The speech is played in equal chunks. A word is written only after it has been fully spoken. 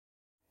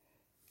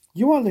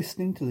You are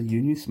listening to the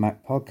Union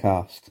Smack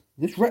podcast.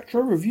 This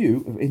retro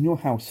review of In Your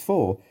House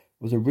 4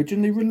 was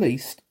originally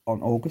released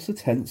on August the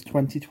 10th,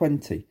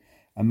 2020,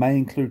 and may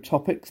include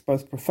topics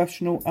both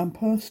professional and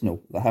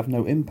personal that have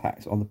no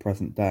impact on the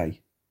present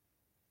day.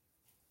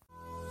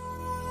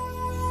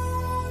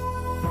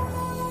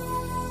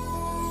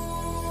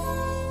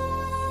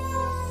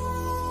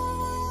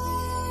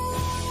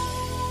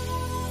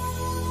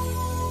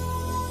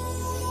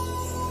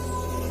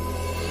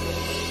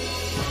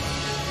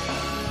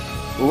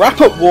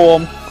 Wrap up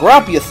warm,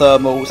 grab your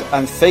thermals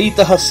and feed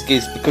the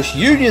huskies because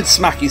Union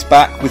Smack is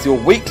back with your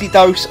weekly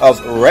dose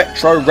of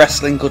retro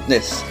wrestling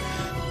goodness.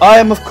 I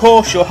am of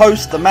course your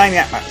host, the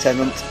Maniac Mac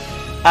Tennant,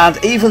 and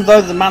even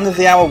though the man of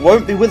the hour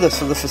won't be with us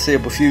for the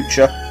foreseeable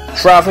future,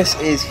 Travis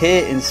is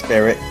here in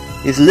spirit,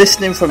 is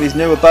listening from his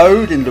new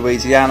abode in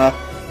Louisiana,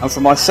 and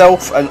for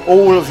myself and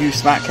all of you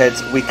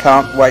Smackheads, we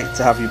can't wait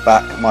to have you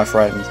back, my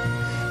friend.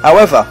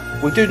 However,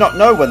 we do not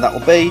know when that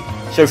will be,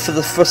 so for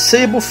the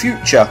foreseeable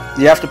future,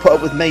 you have to put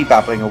up with me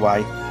babbling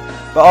away.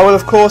 But I will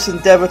of course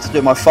endeavour to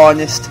do my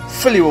finest,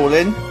 fill you all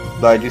in,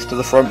 ladies to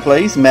the front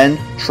please, men,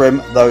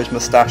 trim those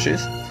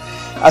moustaches,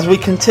 as we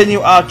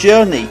continue our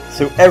journey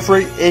through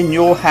every In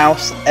Your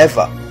House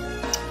ever.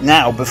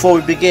 Now, before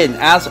we begin,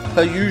 as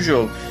per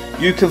usual,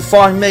 you can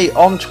find me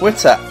on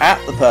Twitter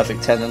at The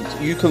Perfect Tenant,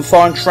 you can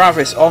find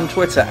Travis on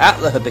Twitter at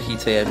The Hibiki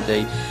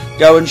TMD,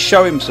 go and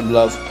show him some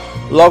love.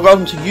 Log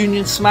on to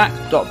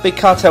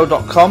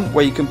unionsmack.bigcartel.com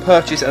where you can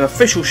purchase an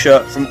official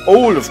shirt from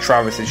all of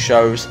Travis's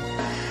shows,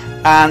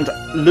 and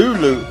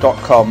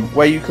lulu.com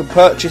where you can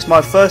purchase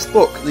my first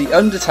book, The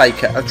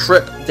Undertaker, A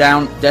Trip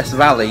Down Death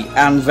Valley,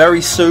 and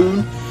very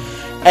soon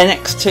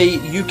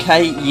NXT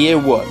UK Year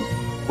 1,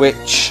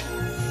 which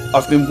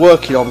I've been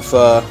working on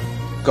for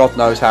God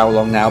knows how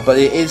long now, but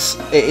it is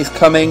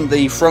coming.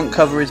 The front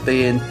cover is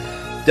being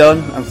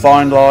done and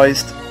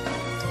finalised.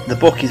 The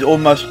book is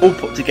almost all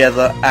put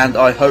together and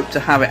I hope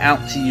to have it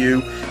out to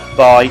you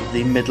by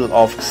the middle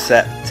of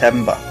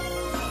September.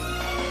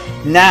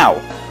 Now,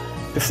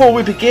 before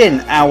we begin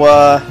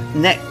our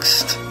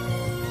next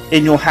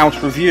In Your House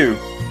review,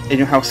 In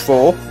Your House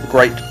 4, The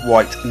Great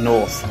White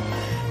North,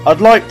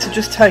 I'd like to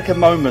just take a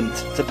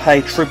moment to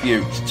pay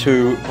tribute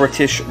to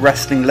British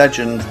wrestling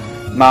legend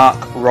Mark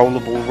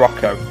Rollerball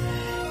Rocco.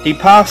 He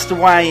passed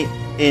away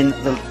in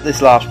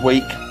this last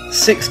week,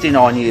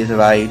 69 years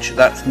of age.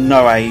 That's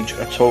no age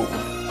at all.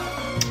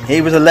 He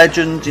was a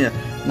legend,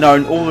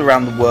 known all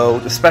around the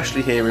world,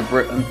 especially here in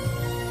Britain,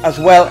 as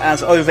well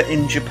as over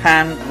in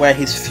Japan, where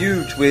his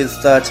feuds with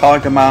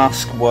Tiger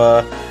Mask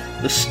were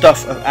the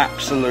stuff of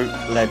absolute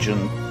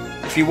legend.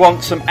 If you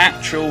want some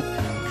actual,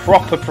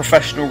 proper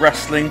professional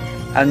wrestling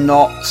and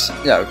not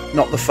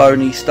the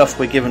phony stuff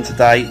we're given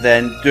today,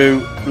 then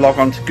do log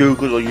on to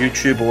Google or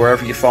YouTube or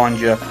wherever you find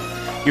your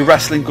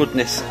wrestling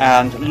goodness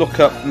and look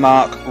up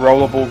Mark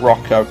Rollerball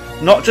Rocco.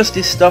 Not just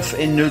his stuff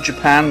in New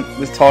Japan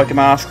with Tiger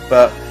Mask,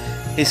 but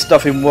his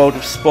stuff in World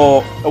of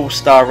Sport,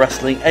 All-Star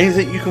Wrestling.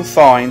 Anything you can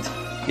find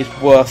is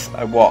worth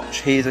a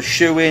watch. He is a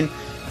shoe-in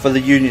for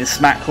the Union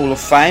Smack Hall of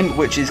Fame,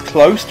 which is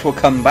close to a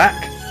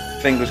comeback,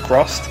 fingers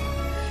crossed.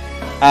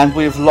 And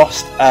we've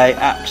lost an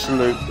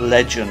absolute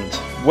legend,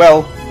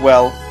 well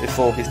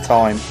before his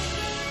time.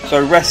 So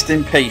rest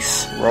in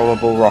peace,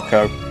 Rollerball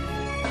Rocco.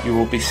 You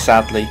will be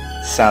sadly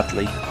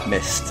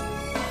missed.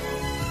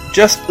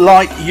 Just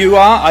like you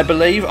are, I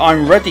believe,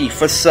 I'm ready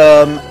for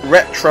some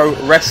retro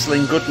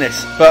wrestling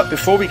goodness. But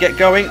before we get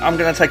going, I'm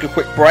going to take a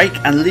quick break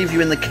and leave you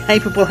in the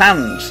capable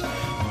hands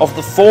of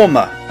the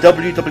former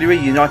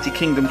WWE United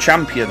Kingdom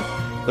champion,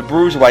 the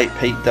Bruiserweight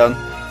Pete Dunne.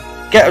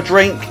 Get a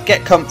drink,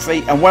 get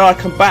comfy, and when I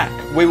come back,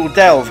 we will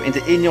delve into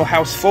In Your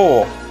House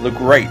 4, The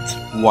Great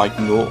White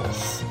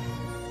North.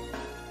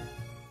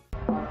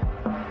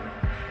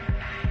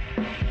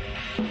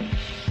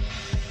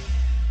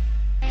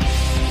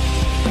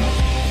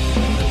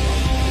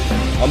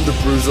 I'm the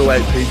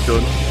Bruiserweight Pete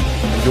Dunne,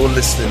 and you're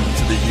listening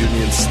to the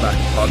Union Smack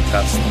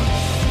podcast.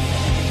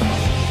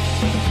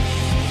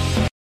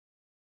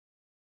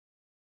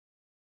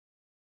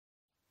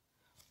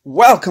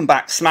 Welcome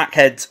back,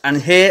 Smackheads,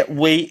 and here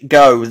we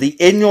go. The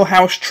In Your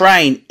House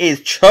train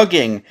is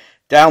chugging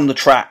down the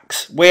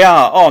tracks. We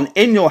are on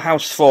In Your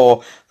House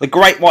 4, The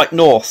Great White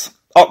North,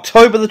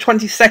 October the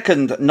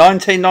 22nd,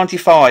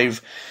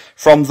 1995,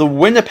 from the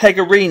Winnipeg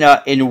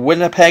Arena in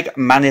Winnipeg,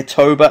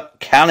 Manitoba,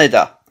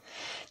 Canada.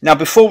 Now,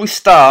 before we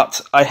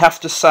start, I have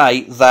to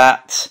say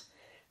that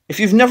if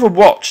you've never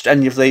watched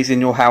any of these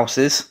In Your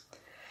Houses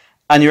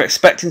and you're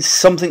expecting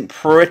something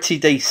pretty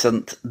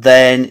decent,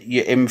 then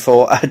you're in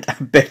for a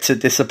bitter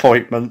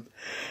disappointment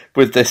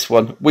with this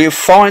one. We have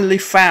finally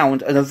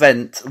found an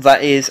event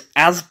that is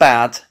as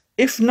bad,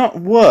 if not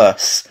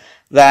worse,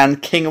 than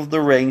King of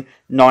the Ring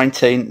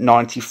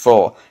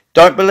 1994.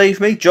 Don't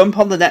believe me? Jump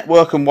on the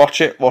network and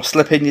watch it, or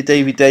slip in your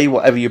DVD,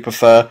 whatever you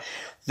prefer.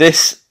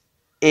 This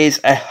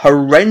is a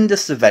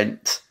horrendous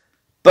event,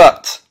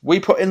 but we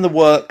put in the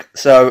work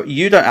so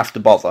you don't have to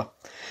bother.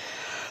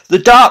 The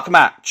dark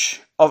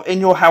match of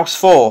In Your House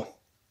 4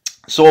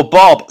 saw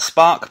Bob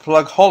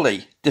Sparkplug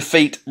Holly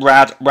defeat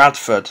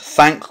Radford.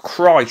 Thank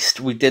Christ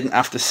we didn't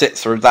have to sit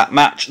through that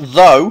match,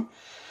 though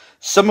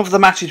some of the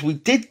matches we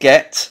did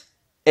get,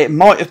 it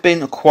might have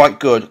been quite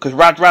good, because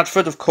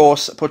Radford, of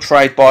course,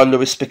 portrayed by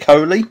Louis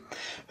Spicolli,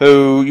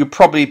 who you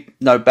probably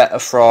know better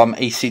from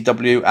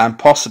ECW and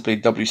possibly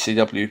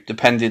WCW,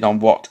 depending on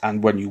what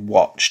and when you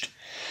watched.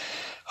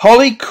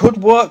 Holly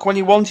could work when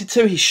he wanted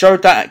to. He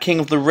showed that at King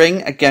of the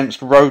Ring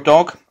against Road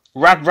Dogg.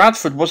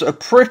 Radford was a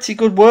pretty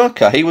good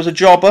worker. He was a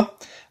jobber.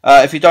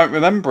 If you don't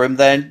remember him,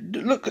 then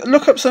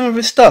look up some of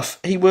his stuff.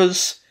 He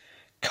was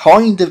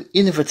kind of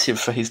innovative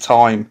for his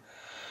time.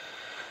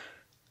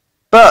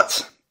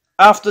 But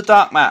after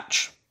that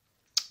match,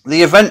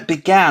 the event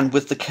began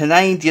with the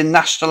Canadian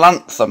national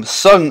anthem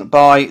sung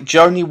by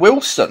Joni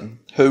Wilson,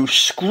 who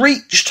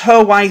screeched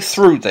her way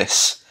through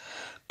this.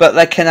 But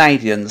they're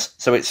Canadians,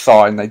 so it's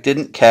fine. They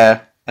didn't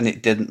care, and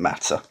it didn't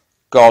matter.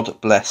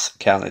 God bless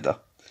Canada.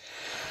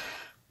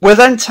 We're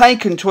then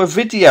taken to a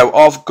video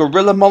of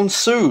Gorilla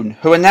Monsoon,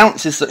 who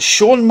announces that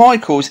Shawn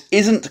Michaels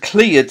isn't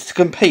cleared to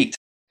compete.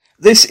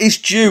 This is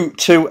due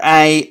to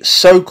a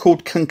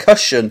so-called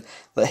concussion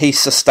that he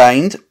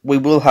sustained. We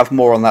will have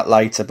more on that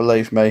later,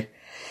 believe me.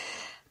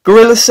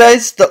 Gorilla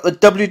says that the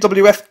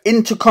WWF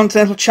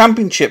Intercontinental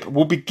Championship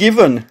will be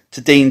given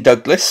to Dean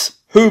Douglas,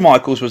 who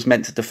Michaels was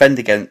meant to defend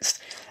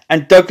against,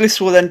 and Douglas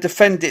will then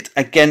defend it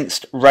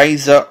against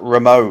Razor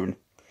Ramon.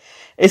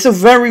 It's a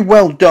very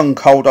well done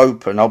cold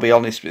open, I'll be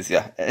honest with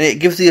you. It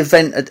gives the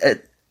event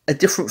a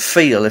different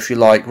feel, if you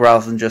like,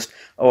 rather than just,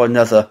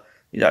 another,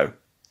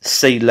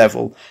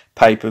 C-level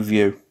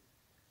pay-per-view.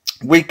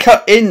 We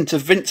cut into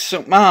Vince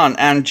McMahon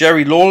and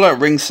Jerry Lawler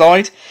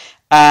ringside,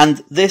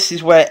 and this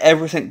is where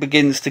everything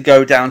begins to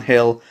go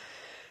downhill,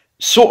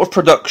 sort of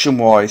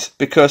production-wise,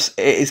 because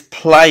it is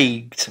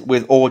plagued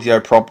with audio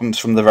problems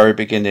from the very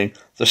beginning.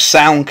 The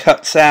sound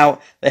cuts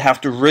out, they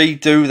have to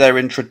redo their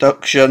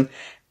introduction.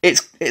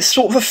 It's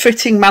sort of a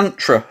fitting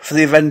mantra for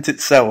the event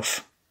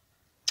itself.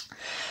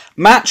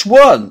 Match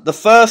 1, the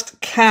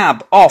first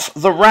cab off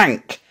the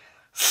rank.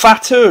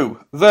 Fatu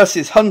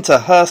versus Hunter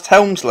Hearst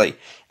Helmsley.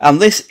 And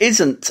this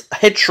isn't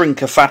Head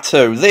Shrinker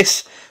Fatu.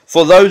 This,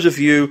 for those of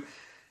you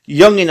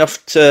young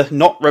enough to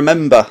not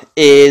remember,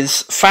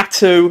 is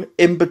Fatu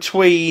in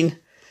between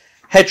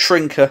Head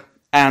Shrinker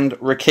and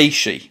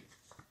Rikishi.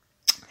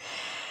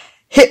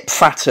 Hip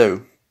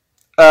Fatu.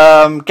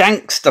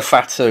 Gangster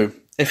Fatu,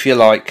 if you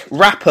like.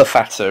 Rapper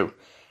Fatu.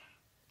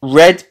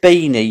 Red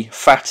Beanie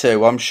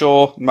Fatu. I'm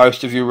sure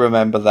most of you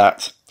remember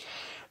that.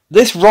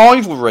 This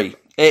rivalry,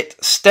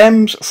 it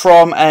stems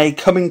from a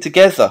coming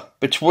together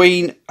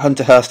between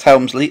Hunter Hearst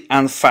Helmsley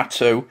and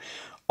Fatu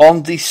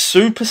on the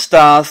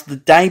Superstars the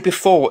day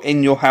before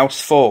In Your House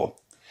 4.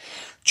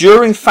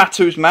 During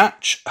Fatu's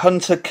match,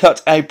 Hunter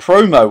cut a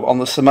promo on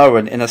the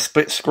Samoan in a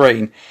split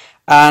screen,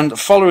 and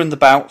following the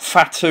bout,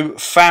 Fatu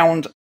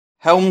found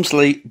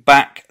Helmsley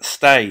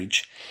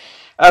backstage.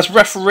 As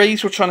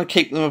referees were trying to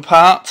keep them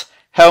apart,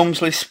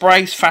 Helmsley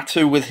sprays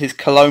Fatu with his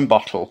cologne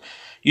bottle.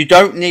 You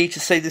don't need to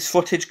see this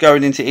footage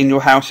going into In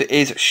Your House. It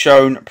is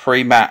shown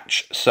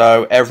pre-match,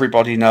 so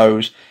everybody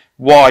knows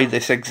why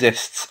this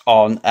exists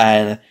on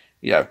a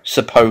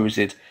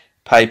supposed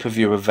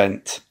pay-per-view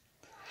event.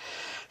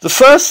 The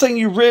first thing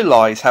you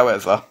realise,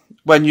 however,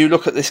 when you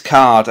look at this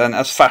card and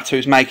as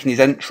Fatu's making his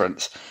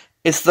entrance,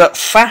 is that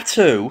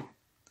Fatu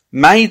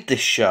made this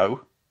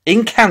show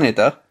in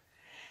Canada,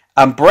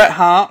 and Bret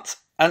Hart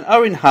and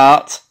Owen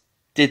Hart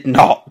did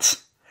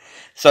not.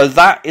 So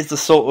that is the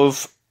sort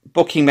of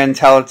booking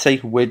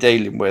mentality we're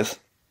dealing with.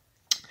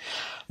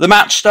 The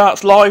match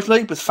starts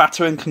lively with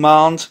Fatu in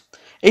command.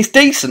 It's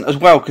decent as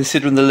well,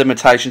 considering the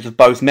limitations of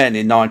both men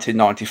in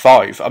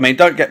 1995. I mean,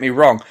 don't get me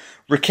wrong,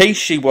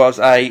 Rikishi was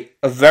a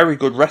very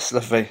good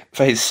wrestler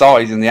for his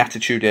size in the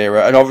Attitude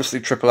Era, and obviously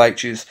Triple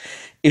H is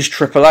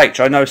Triple H.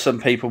 I know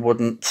some people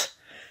wouldn't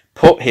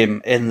put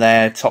him in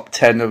their top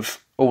 10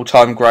 of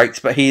all-time greats,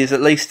 but he is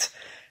at least,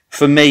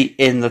 for me,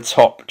 in the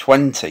top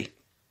 20.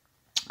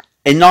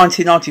 In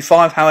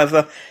 1995,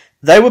 however,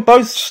 they were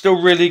both still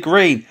really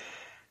green.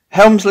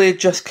 Helmsley had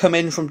just come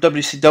in from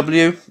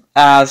WCW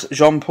as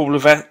Jean-Paul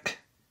Levesque,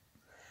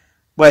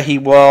 where he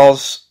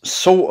was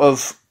sort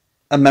of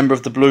a member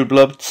of the Blue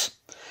Bloods.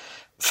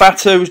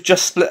 Fatu was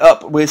just split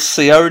up with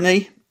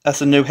Sione as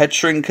the new Head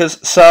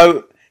Shrinkers.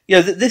 So,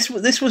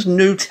 this was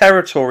new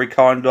territory,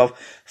 kind of,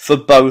 for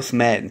both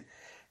men.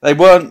 They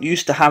weren't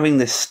used to having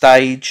this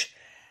stage.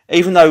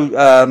 Even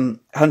though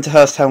Hunter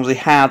Hearst Helmsley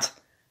had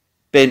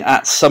been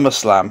at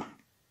SummerSlam,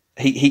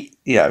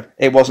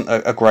 it wasn't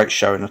a great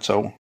showing at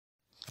all.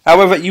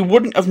 However, you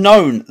wouldn't have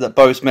known that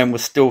both men were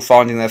still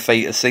finding their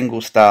feet as single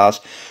stars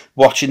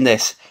watching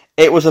this.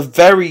 It was a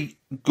very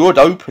good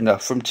opener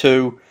from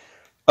two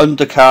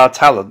undercard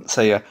talents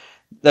here.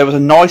 There was a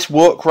nice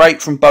work rate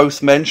from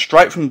both men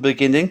straight from the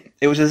beginning.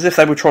 It was as if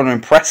they were trying to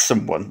impress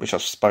someone, which I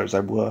suppose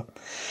they were.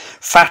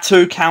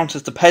 Fatu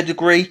counters the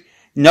pedigree.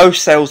 No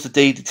sells the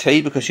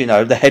DDT because,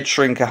 the head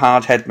shrinker,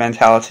 hard head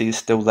mentality is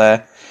still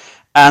there.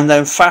 And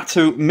then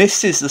Fatu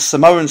misses the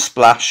Samoan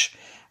splash,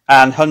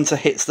 and Hunter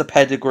hits the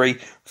pedigree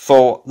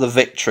for the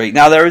victory.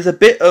 Now, there is a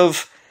bit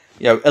of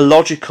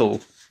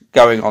illogical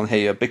going on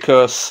here,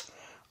 because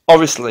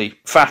obviously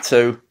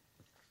Fatu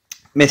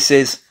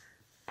misses,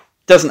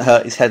 doesn't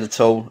hurt his head at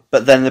all,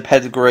 but then the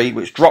pedigree,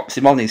 which drops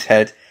him on his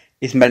head,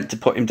 is meant to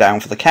put him down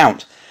for the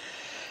count.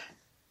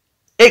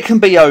 It can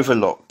be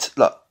overlooked.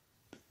 Look,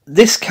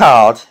 this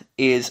card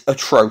is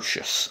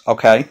atrocious,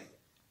 okay?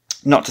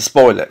 Not to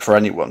spoil it for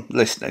anyone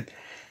listening.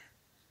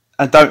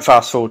 And don't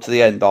fast forward to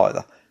the end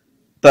either.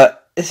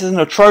 But this is an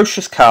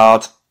atrocious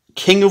card,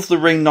 King of the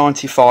Ring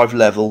 95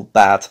 level,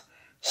 bad.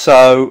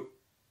 So,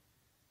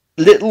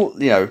 little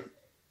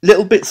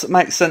bits that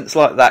make sense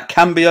like that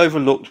can be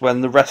overlooked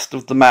when the rest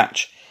of the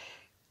match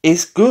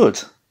is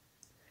good.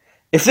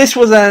 If this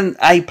was an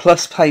A+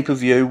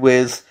 pay-per-view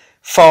with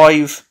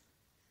 5,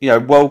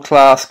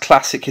 world-class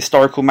classic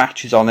historical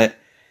matches on it,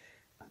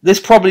 this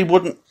probably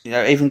wouldn't,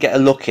 even get a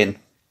look in.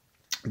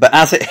 But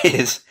as it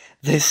is,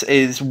 this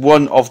is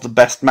one of the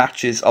best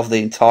matches of the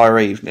entire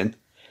evening.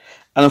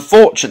 And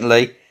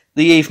unfortunately,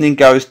 the evening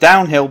goes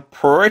downhill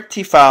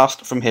pretty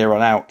fast from here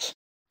on out.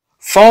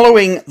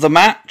 Following the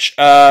match,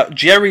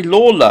 Jerry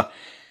Lawler,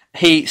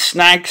 he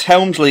snags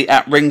Helmsley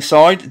at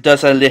ringside,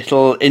 does a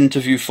little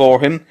interview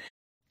for him.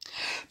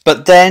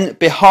 But then,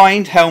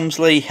 behind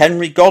Helmsley,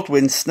 Henry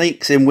Godwinn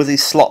sneaks in with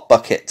his slot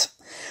bucket.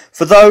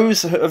 For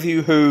those of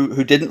you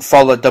who didn't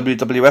follow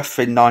WWF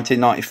in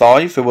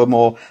 1995, who were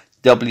more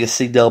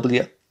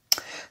WCW,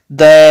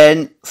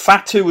 then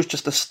Fatu was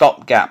just a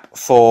stopgap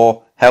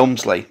for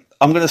Helmsley.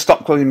 I'm going to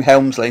stop calling him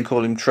Helmsley and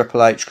call him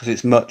Triple H because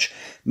it's much,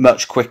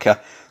 much quicker.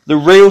 The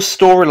real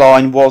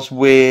storyline was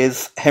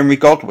with Henry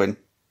Godwinn,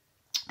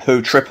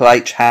 who Triple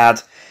H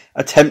had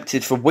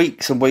attempted for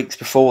weeks and weeks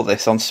before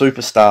this on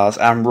Superstars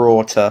and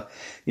Raw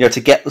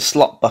to get the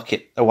slot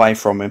bucket away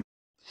from him.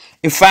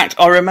 In fact,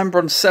 I remember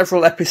on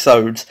several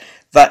episodes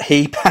that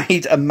he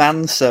paid a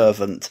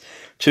manservant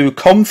to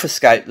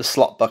confiscate the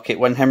slot bucket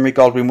when Henry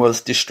Godwinn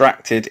was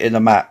distracted in a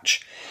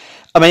match.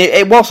 I mean,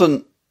 it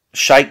wasn't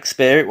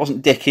Shakespeare, it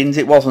wasn't Dickens,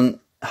 it wasn't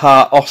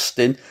Hart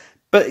Austin,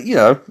 but,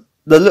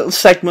 the little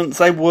segments,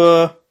 they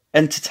were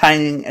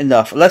entertaining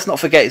enough. Let's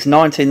not forget it's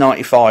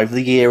 1995,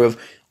 the year of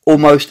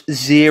almost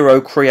zero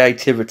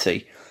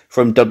creativity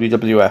from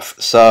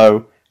WWF,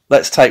 so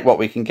let's take what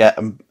we can get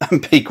and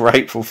be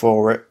grateful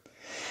for it.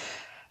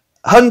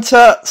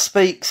 Hunter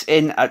speaks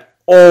in an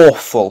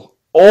awful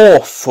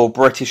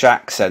British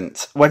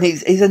accent when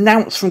he's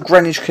announced from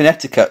Greenwich,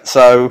 Connecticut,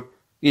 so,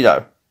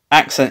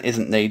 accent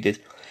isn't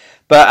needed.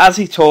 But as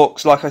he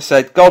talks, like I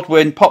said,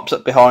 Godwinn pops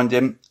up behind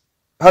him.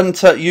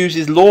 Hunter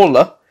uses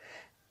Lawler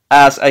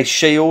as a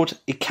shield.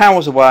 He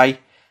cowers away,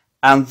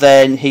 and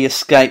then he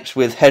escapes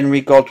with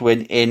Henry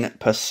Godwinn in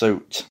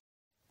pursuit.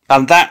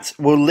 And that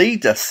will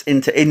lead us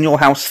into In Your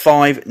House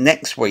 5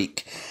 next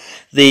week.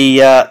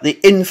 The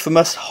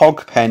infamous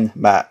hog pen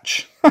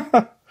match.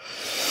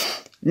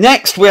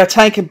 Next, we are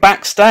taken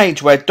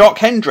backstage where Doc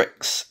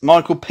Hendricks,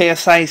 Michael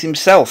Pierce's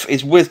himself,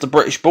 is with the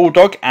British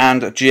Bulldog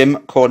and Jim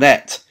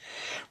Cornette.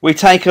 We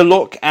take a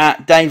look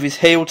at Davy's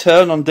heel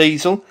turn on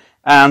Diesel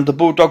and the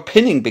Bulldog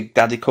pinning Big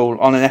Daddy Cool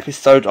on an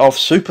episode of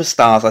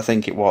Superstars, I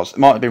think it was. It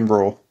might have been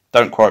Raw.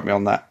 Don't quote me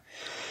on that.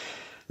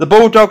 The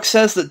Bulldog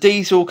says that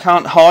Diesel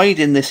can't hide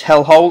in this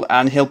hellhole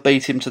and he'll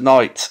beat him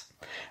tonight.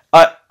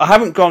 I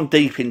haven't gone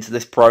deep into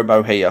this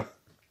promo here,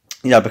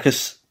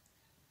 because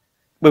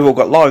we've all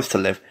got lives to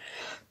live.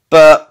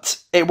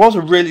 But it was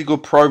a really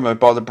good promo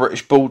by the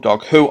British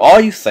Bulldog, who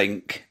I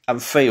think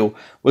and feel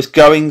was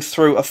going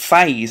through a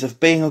phase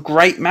of being a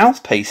great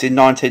mouthpiece in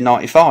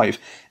 1995.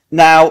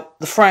 Now,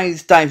 the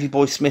phrase Davey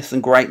Boy Smith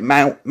and great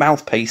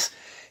mouthpiece,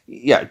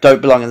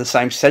 don't belong in the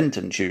same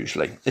sentence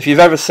usually. If you've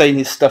ever seen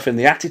his stuff in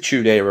the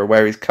Attitude Era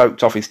where he's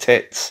coked off his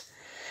tits,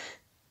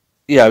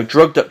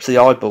 drugged up to the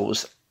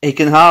eyeballs, he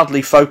can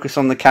hardly focus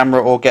on the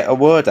camera or get a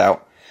word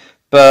out.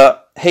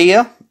 But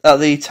here, at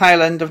the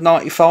tail end of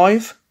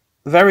 95,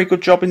 very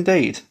good job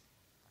indeed.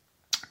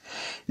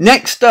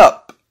 Next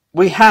up,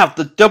 we have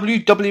the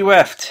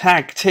WWF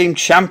Tag Team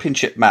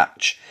Championship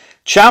match.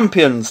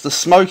 Champions, the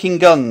Smoking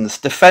Guns,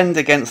 defend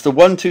against the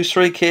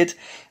 1-2-3 Kid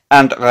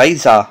and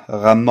Razor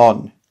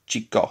Ramon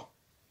Chico.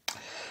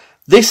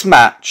 This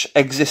match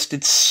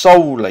existed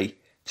solely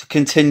to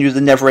continue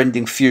the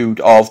never-ending feud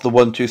of the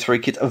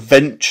 1-2-3 Kid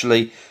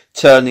eventually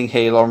turning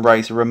heel on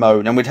Razor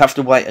Ramon, and we'd have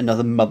to wait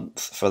another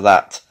month for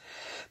that.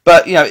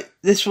 But,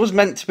 this was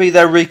meant to be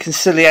their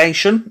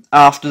reconciliation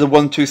after the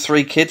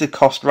 1-2-3 Kid had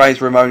cost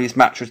Razor Ramon his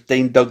match with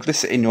Dean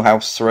Douglas in Your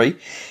House 3.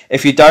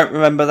 If you don't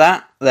remember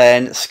that,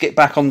 then skip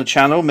back on the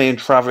channel. Me and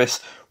Travis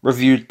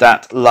reviewed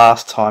that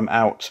last time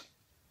out.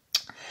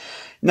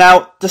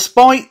 Now,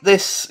 despite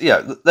this,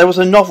 there was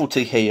a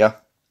novelty here.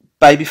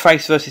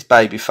 Babyface versus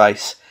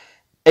babyface.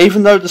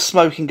 Even though the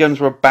Smoking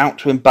Guns were about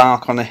to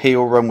embark on a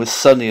heel run with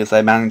Sonny as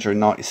their manager in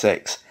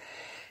 96,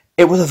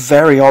 it was a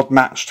very odd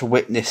match to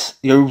witness.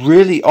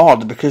 Really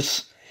odd,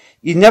 because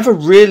you never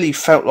really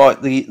felt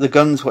like the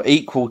Guns were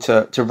equal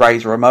to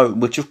Razor Ramon,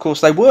 which of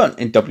course they weren't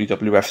in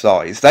WWF's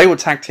eyes. They were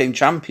tag team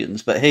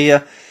champions, but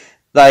here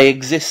they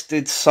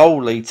existed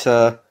solely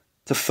to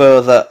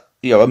further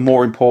a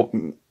more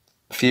important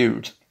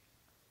feud.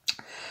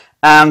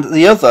 And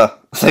the other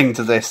thing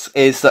to this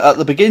is that at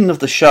the beginning of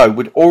the show,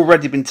 we'd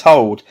already been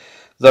told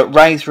that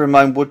Razor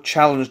Ramon would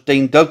challenge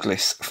Dean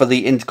Douglas for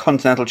the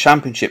Intercontinental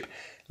Championship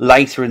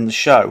later in the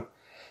show.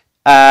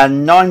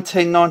 And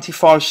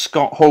 1995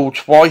 Scott Hall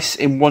twice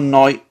in one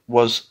night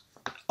was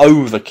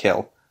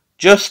overkill.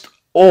 Just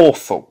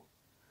awful.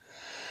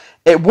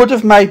 It would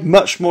have made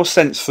much more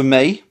sense for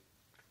me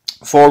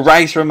for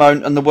Razor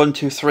Ramon and the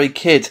 123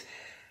 Kid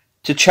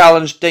to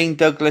challenge Dean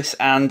Douglas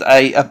and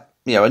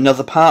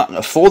another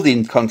partner for the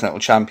Intercontinental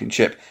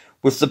Championship,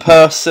 with the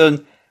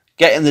person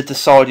getting the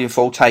deciding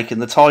fall, taking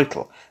the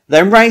title.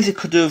 Then Razor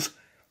could have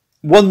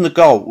won the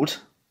gold,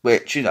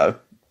 which,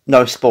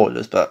 no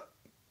spoilers, but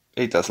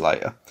he does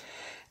later.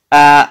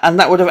 And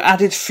that would have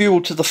added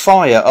fuel to the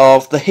fire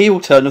of the heel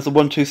turn of the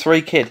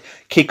 123 Kid.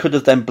 Kid could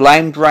have then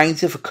blamed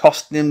Razor for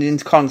costing him the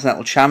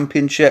Intercontinental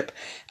Championship,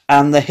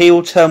 and the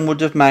heel turn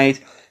would have made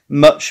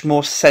much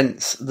more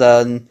sense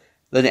than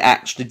it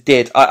actually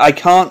did. I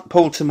can't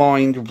pull to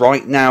mind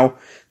right now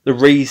the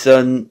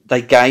reason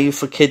they gave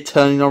for Kid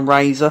turning on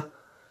Razor,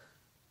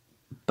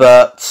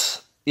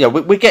 but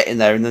we're getting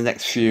there in the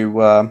next few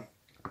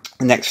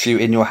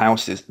in your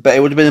houses. But it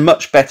would have been a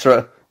much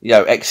better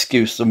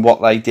excuse than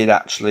what they did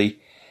actually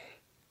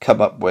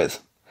come up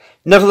with.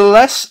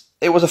 Nevertheless,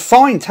 it was a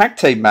fine tag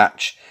team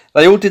match.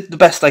 They all did the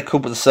best they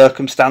could with the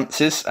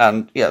circumstances,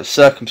 and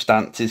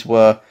circumstances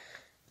were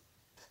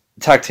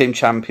tag team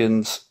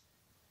champions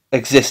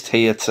exist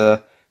here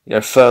to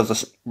further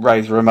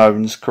Razor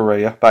Ramon's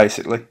career,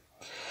 basically.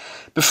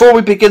 Before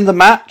we begin the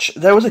match,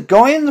 there was a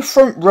guy in the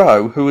front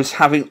row who was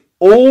having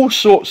all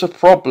sorts of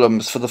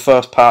problems for the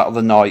first part of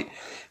the night.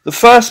 The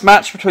first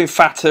match between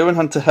Fatu and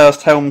Hunter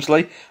Hearst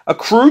Helmsley, a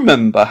crew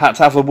member had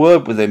to have a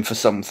word with him for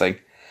something.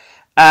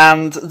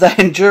 And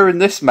then during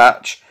this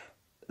match,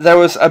 there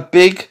was a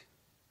big,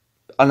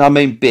 and I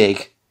mean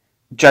big,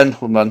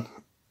 gentleman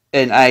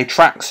in a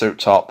tracksuit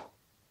top,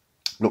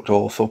 looked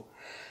awful,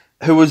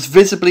 who was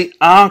visibly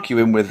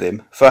arguing with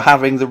him for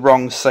having the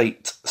wrong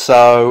seat.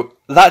 So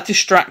that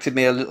distracted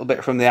me a little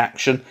bit from the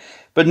action.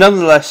 But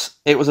nonetheless,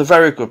 it was a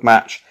very good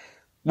match.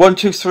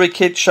 123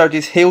 Kid showed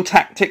his heel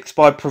tactics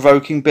by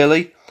provoking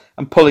Billy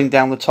and pulling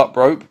down the top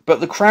rope, but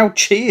the crowd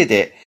cheered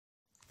it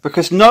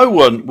because no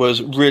one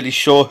was really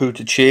sure who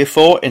to cheer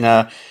for in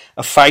a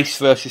face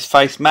versus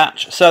face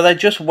match. So they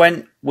just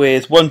went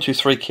with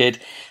 123 Kid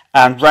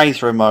and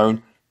Razor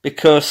Ramon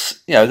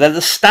because, they're the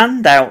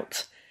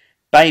standout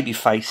baby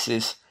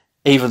faces,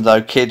 even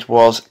though Kid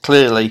was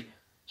clearly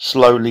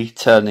slowly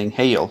turning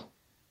heel.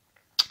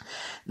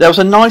 There was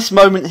a nice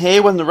moment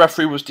here when the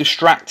referee was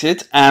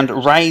distracted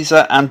and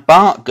Razor and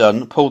Bart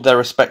Gunn pulled their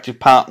respective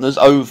partners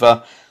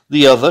over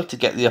the other to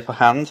get the upper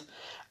hand.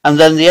 And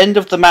then the end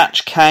of the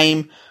match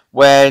came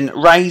when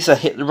Razor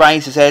hit the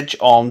Razor's Edge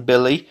on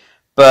Billy,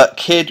 but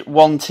Kid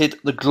wanted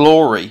the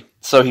glory,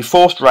 so he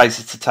forced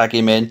Razor to tag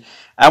him in,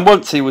 and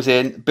once he was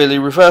in, Billy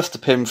reversed the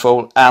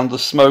pinfall and the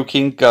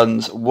Smoking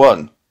Guns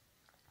won.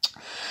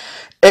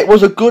 It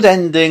was a good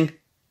ending.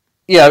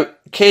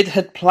 Kid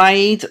had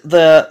played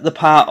the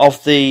part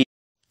of the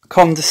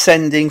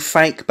condescending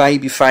fake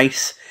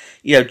babyface,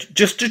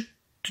 just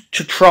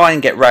to try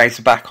and get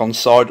Razor back on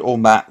side all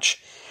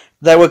match.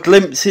 There were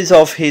glimpses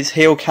of his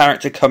heel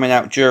character coming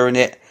out during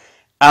it,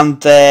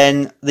 and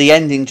then the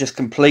ending just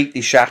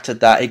completely shattered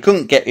that. He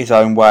couldn't get his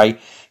own way.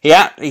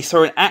 He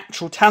threw an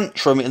actual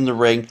tantrum in the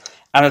ring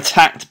and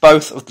attacked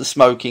both of the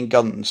Smoking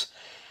Guns.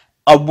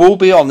 I will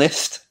be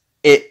honest,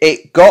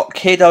 it got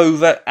Kid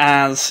over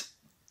as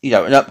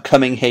an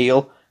upcoming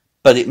heel,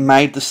 but it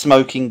made the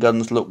Smoking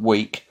Guns look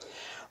weak.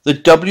 The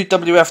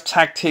WWF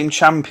Tag Team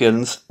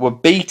Champions were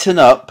beaten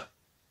up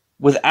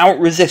without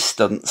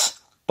resistance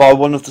by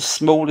one of the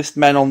smallest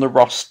men on the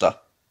roster.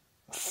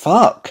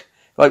 Fuck.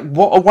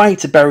 What a way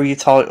to bury your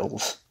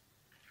titles.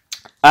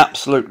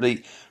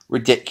 Absolutely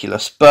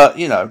ridiculous. But,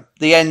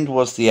 the end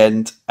was the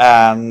end,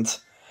 and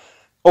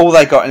all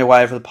they got in the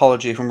way of an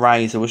apology from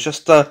Razor was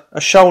just a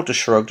shoulder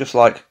shrug, just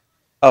like,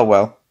 oh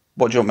well,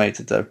 what do you want me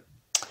to do?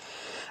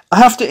 I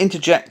have to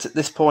interject at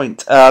this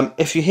point.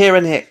 If you hear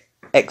any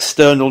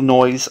external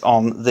noise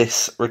on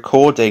this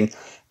recording,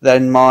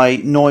 then my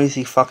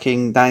noisy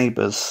fucking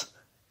neighbours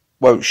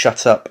won't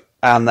shut up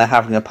and they're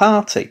having a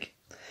party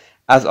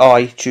as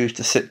I choose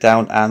to sit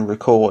down and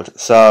record.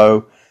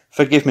 So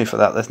forgive me for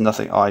that, there's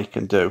nothing I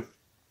can do.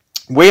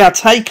 We are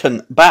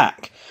taken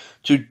back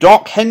to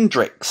Doc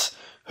Hendricks,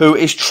 who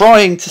is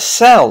trying to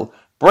sell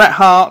Bret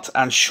Hart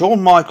and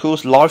Shawn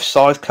Michaels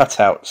life-size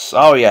cutouts.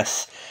 Oh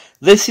yes.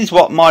 This is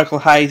what Michael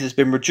Hayes has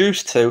been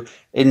reduced to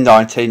in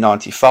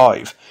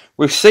 1995.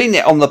 We've seen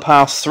it on the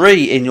past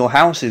 3 in your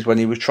houses when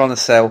he was trying to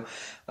sell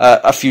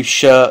a few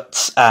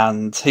shirts,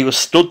 and he was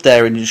stood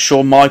there in his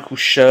Shawn Michaels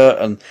shirt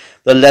and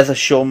the leather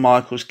Shawn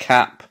Michaels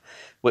cap,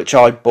 which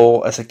I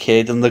bought as a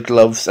kid, and the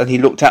gloves, and he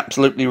looked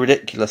absolutely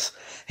ridiculous.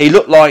 He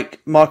looked like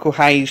Michael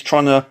Hayes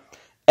trying to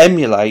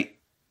emulate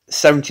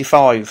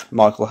 75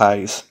 Michael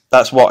Hayes.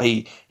 That's what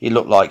he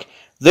looked like.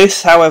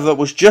 This, however,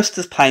 was just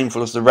as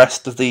painful as the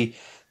rest of the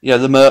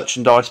the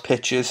merchandise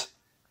pitches.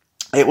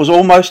 It was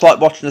almost like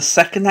watching a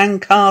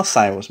second-hand car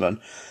salesman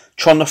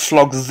trying to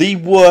flog the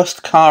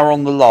worst car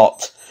on the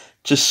lot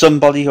to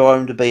somebody who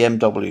owned a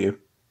BMW.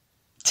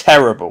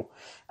 Terrible.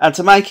 And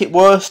to make it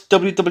worse,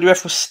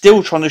 WWF was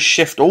still trying to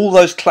shift all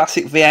those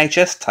classic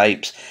VHS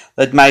tapes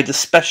they'd made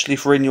especially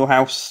for In Your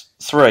House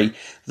 3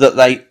 that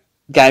they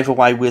gave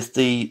away with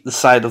the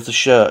sale of the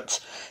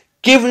shirts.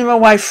 Giving them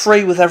away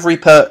free with every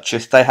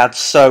purchase, they had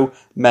so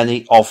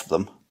many of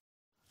them.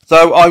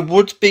 Though I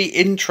would be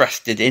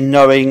interested in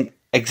knowing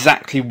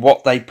exactly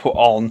what they put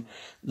on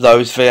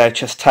those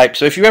VHS tapes.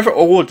 So if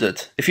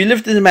you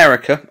lived in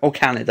America or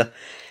Canada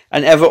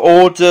and ever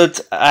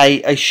ordered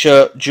a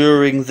shirt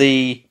during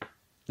the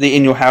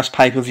In Your House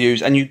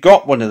pay-per-views and you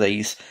got one of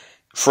these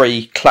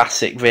free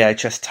classic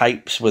VHS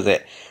tapes with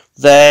it,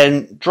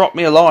 then drop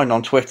me a line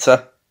on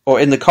Twitter or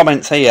in the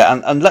comments here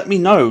and let me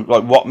know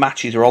like what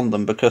matches are on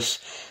them, because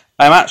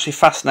I'm actually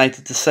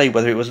fascinated to see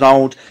whether it was an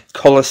old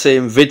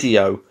Coliseum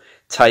video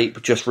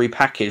tape just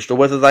repackaged or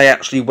whether they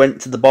actually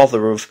went to the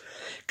bother of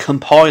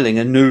compiling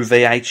a new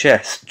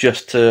VHS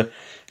just to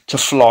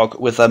flog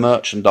with their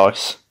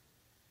merchandise.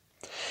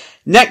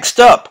 Next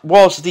up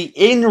was the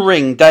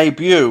in-ring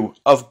debut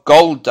of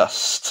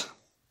Goldust.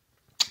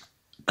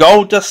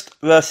 Goldust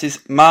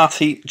versus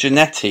Marty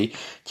Jannetty,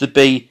 to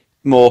be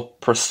more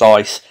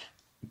precise.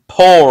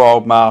 Poor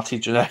old Marty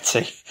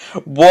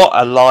Jannetty. What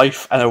a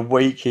life and a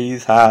week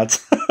he's had.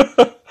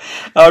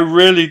 I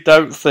really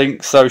don't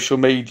think social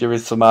media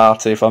is for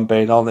Marty, if I'm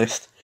being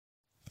honest.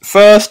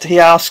 First, he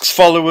asks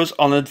followers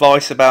on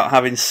advice about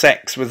having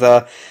sex with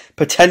a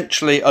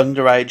potentially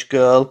underage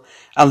girl,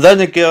 and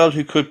then a girl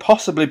who could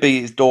possibly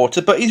be his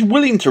daughter, but he's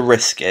willing to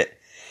risk it.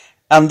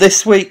 And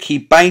this week, he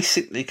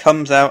basically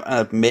comes out and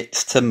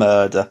admits to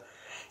murder.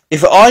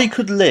 If I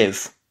could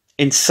live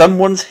in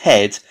someone's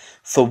head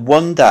for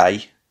one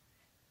day,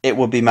 it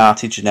would be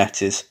Marty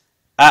Jannetty's.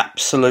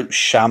 Absolute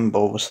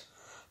shambles.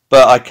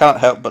 But I can't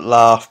help but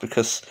laugh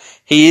because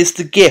he is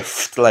the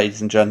gift,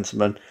 ladies and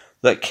gentlemen,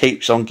 that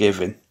keeps on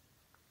giving.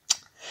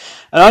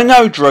 And I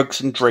know drugs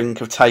and drink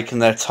have taken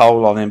their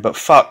toll on him, but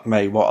fuck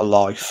me, what a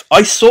life.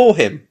 I saw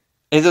him.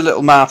 Here's a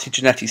little Marty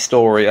Jannetty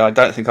story I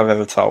don't think I've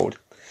ever told.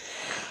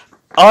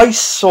 I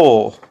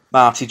saw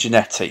Marty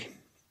Jannetty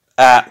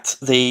at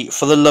the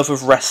For the Love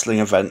of Wrestling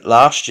event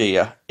last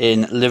year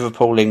in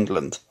Liverpool,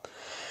 England.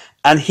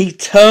 And he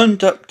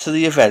turned up to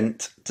the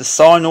event to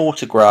sign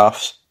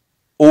autographs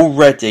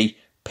already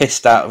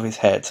pissed out of his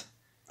head.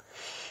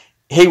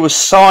 He was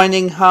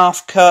signing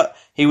half cut,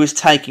 he was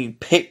taking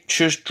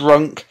pictures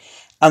drunk,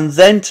 and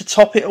then to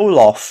top it all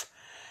off,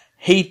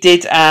 he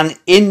did an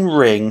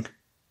in-ring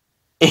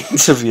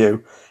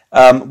interview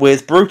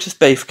with Brutus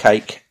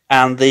Beefcake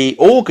and the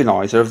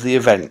organiser of the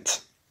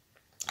event.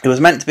 It was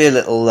meant to be a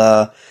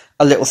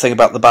little thing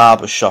about the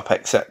barber's shop,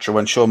 etc.,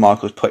 when Shawn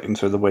Michaels put him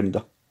through the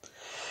window.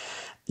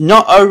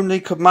 Not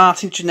only could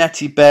Marty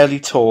Jannetty barely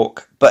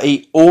talk, but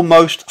he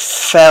almost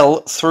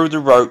fell through the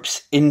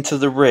ropes into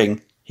the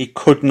ring. He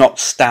could not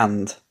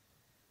stand.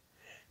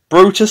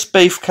 Brutus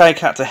Beefcake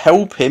had to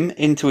help him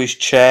into his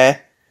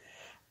chair,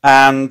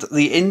 and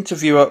the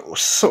interviewer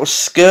sort of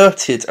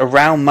skirted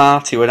around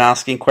Marty when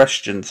asking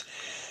questions,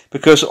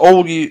 because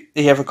all he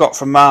ever got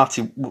from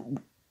Marty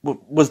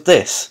was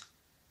this.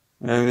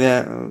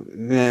 Yeah.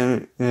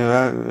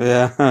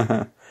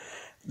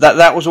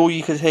 That was all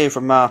you could hear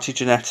from Marty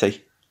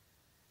Jannetty.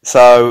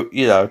 So,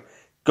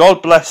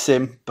 God bless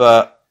him,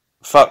 but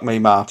fuck me,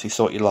 Marty,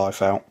 sort your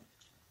life out.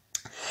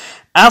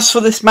 As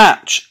for this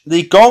match,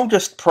 the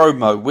Goldust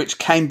promo, which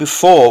came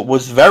before,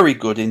 was very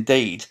good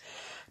indeed.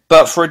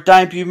 But for a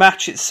debut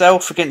match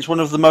itself against one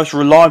of the most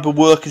reliable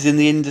workers in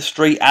the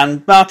industry,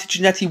 and Marty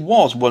Jannetty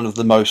was one of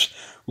the most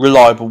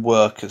reliable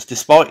workers,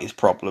 despite his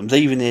problems.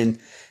 Even in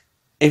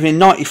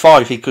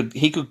 95, he could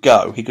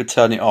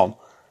turn it on.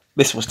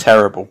 This was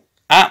terrible.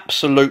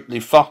 Absolutely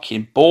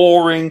fucking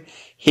boring,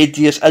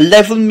 hideous.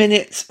 11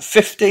 minutes,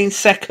 15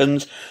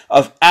 seconds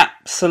of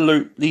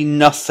absolutely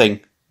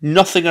nothing.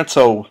 Nothing at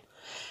all.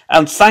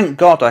 And thank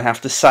God, I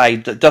have to say,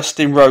 that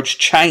Dustin Rhodes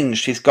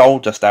changed his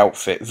Goldust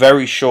outfit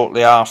very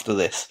shortly after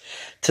this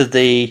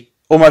to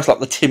almost like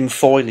the Tim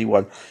Foyley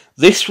one.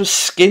 This was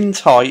skin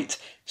tight,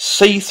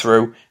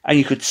 see-through, and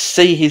you could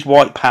see his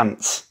white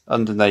pants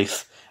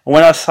underneath. And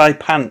when I say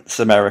pants,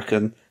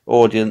 American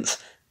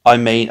audience, I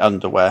mean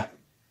underwear.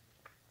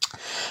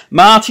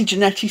 Marty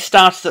Jannetty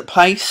started at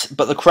pace,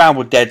 but the crowd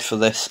were dead for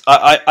this.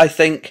 I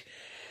think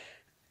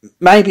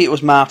maybe it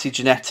was Marty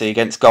Jannetty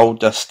against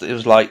Goldust. It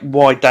was like,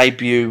 why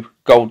debut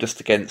Goldust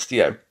against,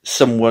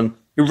 someone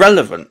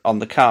irrelevant on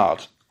the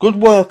card? Good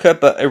worker,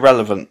 but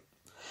irrelevant.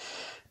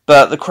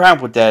 But the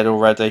crowd were dead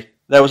already.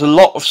 There was a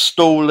lot of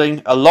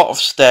stalling, a lot of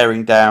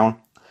staring down.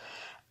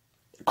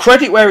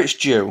 Credit where it's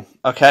due,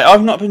 okay?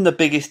 I've not been the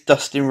biggest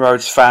Dustin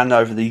Rhodes fan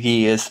over the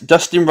years.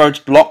 Dustin Rhodes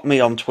blocked me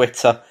on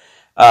Twitter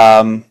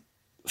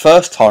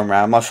first time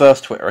round, my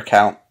first Twitter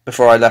account,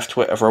 before I left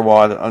Twitter for a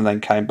while and then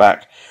came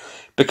back,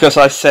 because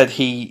I said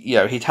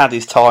he'd had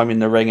his time in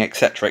the ring,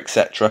 etc.,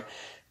 etc.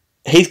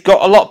 He's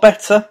got a lot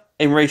better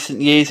in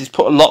recent years. He's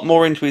put a lot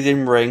more into his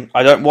in-ring.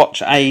 I don't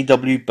watch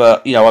AEW,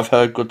 but, I've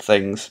heard good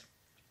things.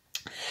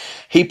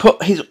 He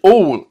put his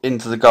all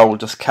into the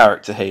Goldust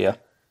character here,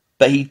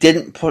 but he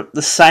didn't put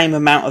the same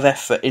amount of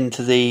effort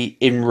into the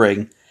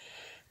in-ring,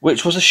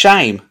 which was a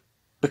shame,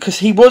 because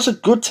he was a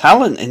good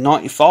talent in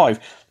 '95.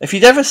 If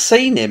you'd ever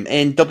seen him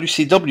in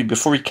WCW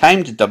before he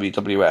came to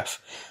WWF,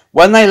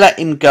 when they let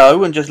him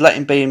go and just let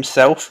him be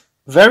himself,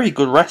 very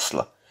good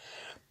wrestler.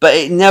 But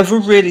it never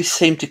really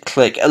seemed to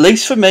click. At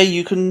least for me,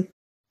 you can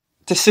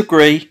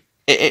disagree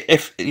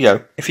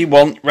if you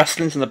want.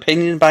 Wrestling's an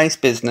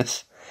opinion-based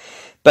business.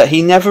 But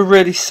he never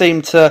really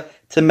seemed to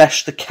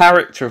mesh the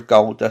character of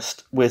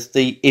Goldust with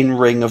the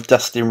in-ring of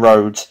Dustin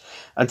Rhodes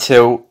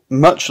until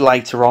much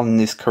later on in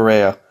his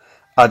career,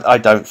 I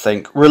don't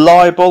think.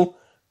 Reliable,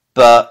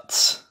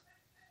 but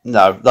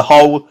no, the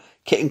whole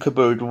kit and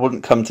caboodle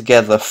wouldn't come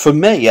together, for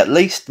me at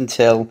least,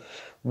 until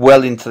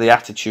well into the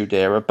Attitude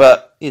Era.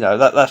 But,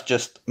 that's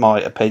just my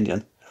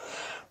opinion.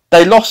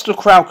 They lost the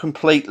crowd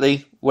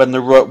completely when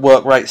the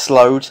work rate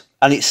slowed,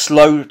 and it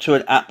slowed to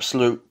an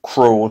absolute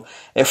crawl.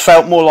 It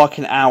felt more like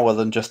an hour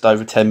than just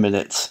over 10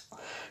 minutes.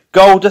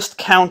 Goldust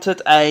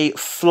countered a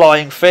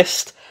flying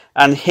fist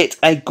and hit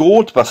a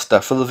gourd buster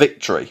for the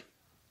victory.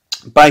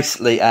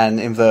 Basically an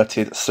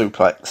inverted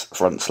suplex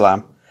front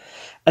slam.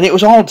 And it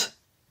was odd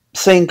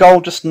seeing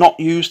Goldust not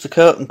use the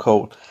curtain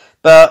call,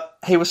 but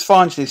he was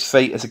finding his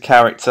feet as a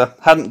character,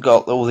 hadn't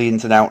got all the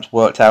ins and outs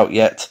worked out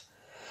yet.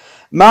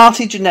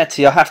 Marty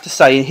Jannetty, I have to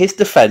say, in his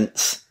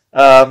defence,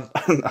 no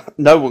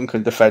one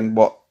can defend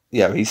what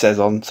he says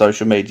on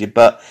social media,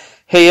 but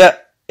here,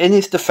 in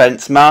his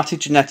defence, Marty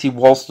Jannetty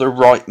was the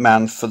right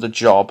man for the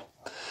job.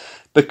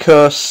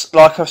 Because,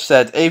 like I've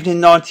said, even in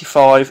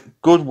 '95,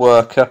 good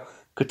worker,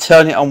 could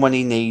turn it on when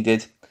he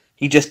needed.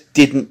 He just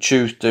didn't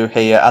choose to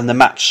here, and the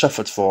match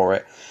suffered for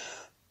it.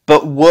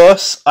 But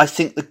worse, I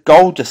think the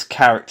Goldust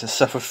character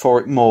suffered for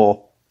it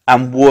more,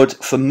 and would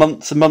for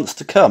months and months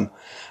to come.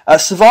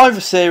 At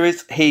Survivor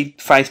Series, he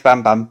faced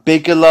Bam Bam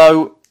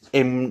Bigelow.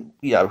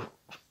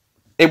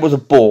 It was a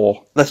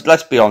bore.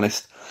 Let's be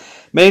honest.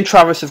 Me and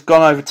Travis have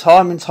gone over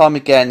time and time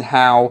again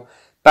how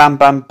Bam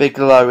Bam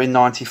Bigelow in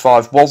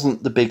 '95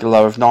 wasn't the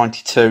Bigelow of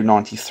 '92,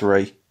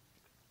 '93.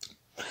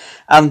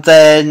 And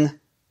then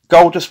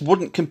Goldust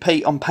wouldn't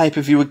compete on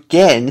pay-per-view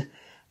again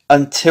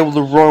until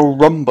the Royal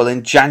Rumble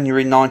in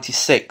January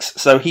 '96.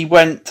 So he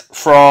went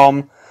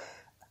from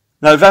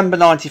November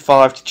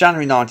 '95 to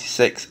January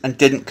 '96 and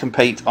didn't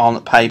compete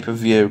on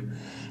pay-per-view.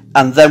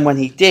 And then when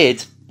he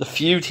did, the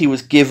feud he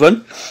was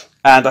given,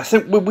 and I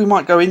think we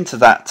might go into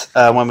that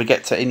when we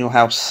get to In Your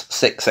House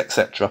 6,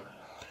 etc.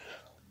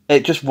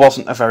 It just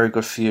wasn't a very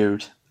good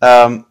feud.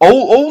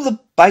 All the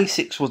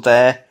basics were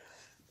there.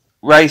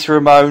 Razor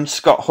Ramon,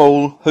 Scott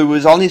Hall, who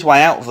was on his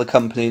way out of the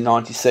company in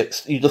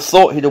 '96. You'd have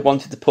thought he'd have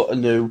wanted to put a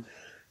new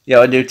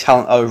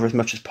talent over as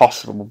much as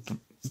possible,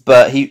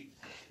 but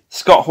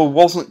Scott Hall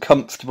wasn't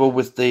comfortable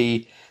with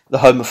the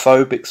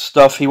homophobic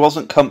stuff. He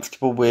wasn't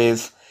comfortable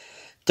with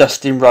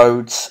Dustin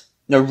Rhodes,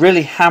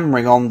 really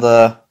hammering on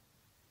the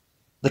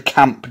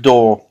camp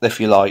door, if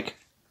you like,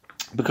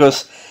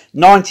 because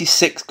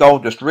 '96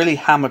 Goldust really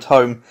hammered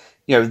home,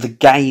 the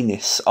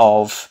gayness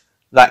of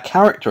that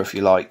character, if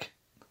you like.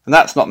 And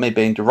that's not me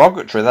being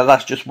derogatory,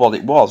 that's just what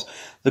it was.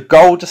 The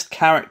Goldust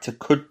character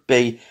could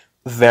be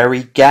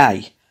very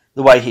gay.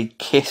 The way he'd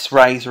kiss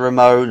Razor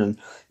Ramon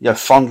and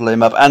fondle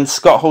him up. And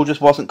Scott Hall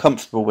just wasn't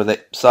comfortable with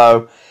it.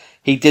 So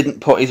he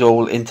didn't put his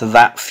all into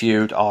that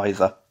feud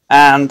either.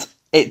 And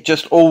it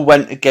just all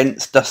went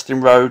against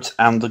Dustin Rhodes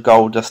and the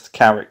Goldust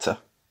character.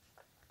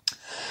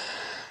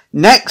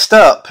 Next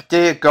up,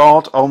 dear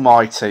God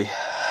Almighty,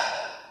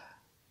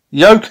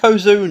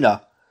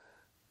 Yokozuna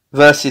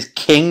versus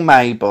King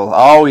Mabel.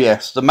 Oh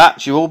yes, the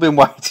match you've all been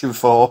waiting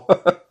for.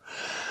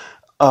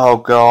 Oh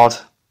God.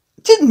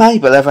 Did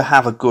Mabel ever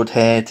have a good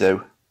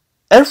hairdo?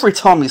 Every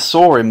time you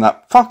saw him,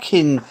 that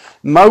fucking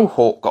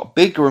mohawk got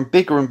bigger and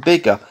bigger and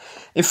bigger.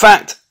 In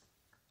fact,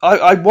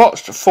 I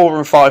watched 4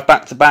 and 5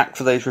 back to back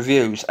for these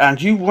reviews,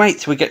 and you wait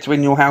till we get to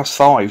In Your House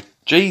 5.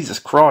 Jesus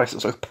Christ,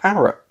 it's like a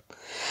parrot.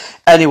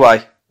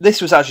 Anyway,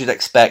 this was, as you'd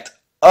expect,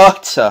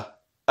 utter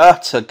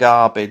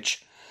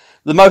garbage.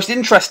 The most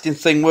interesting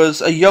thing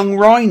was a young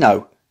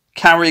rhino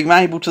carrying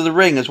Mabel to the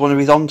ring as one of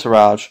his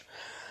entourage.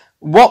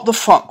 What the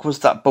fuck was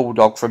that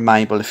bulldog from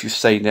Mabel, if you've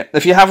seen it?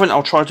 If you haven't,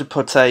 I'll try to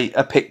put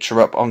a picture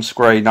up on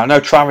screen. I know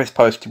Travis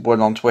posted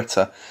one on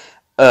Twitter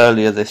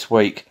earlier this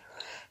week.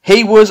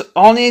 He was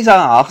on his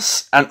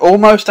arse and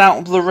almost out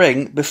of the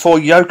ring before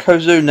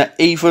Yokozuna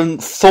even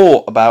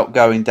thought about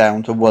going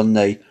down to one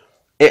knee.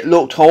 It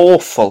looked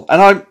awful.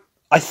 And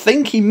I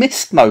think he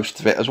missed most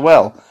of it as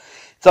well.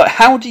 So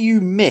how do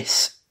you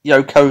miss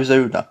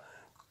Yokozuna?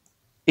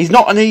 He's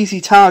not an easy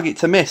target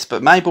to miss,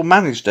 but Mabel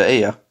managed it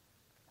here.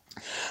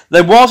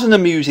 There was an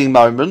amusing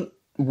moment,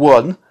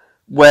 when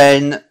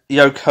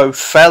Yoko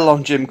fell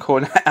on Jim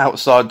Cornette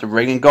outside the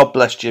ring, and God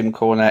bless Jim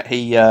Cornette,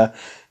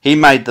 he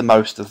made the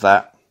most of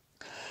that.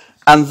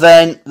 And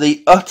then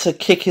the utter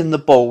kick in the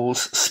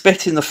balls,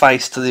 spit in the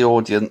face to the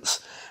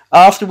audience,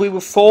 After we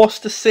were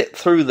forced to sit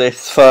through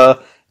this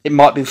for, it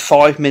might be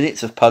 5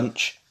 minutes of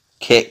punch,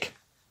 kick,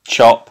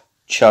 chop,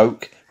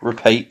 choke,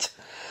 repeat.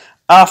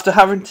 After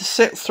having to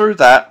sit through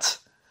that,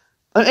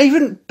 and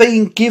even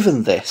being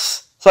given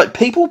this, it's like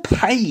people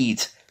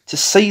paid to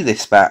see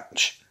this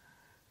match.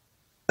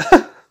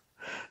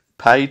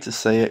 Paid to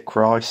see it,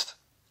 Christ.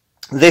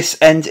 This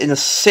ends in a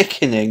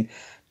sickening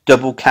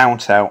double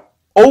count out.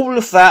 All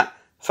of that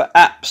for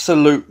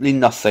absolutely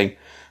nothing.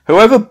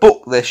 Whoever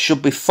booked this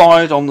should be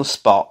fired on the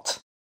spot.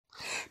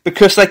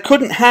 Because they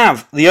couldn't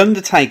have The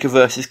Undertaker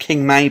versus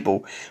King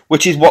Mabel,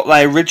 which is what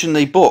they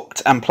originally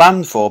booked and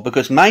planned for,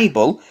 because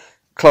Mabel,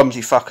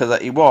 clumsy fucker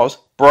that he was,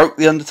 broke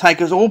The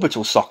Undertaker's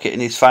orbital socket in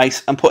his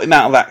face and put him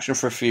out of action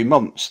for a few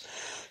months.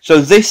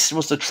 So this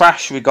was the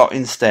trash we got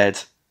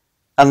instead.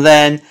 And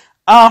then,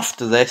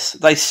 after this,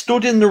 they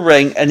stood in the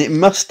ring, and it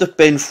must have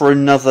been for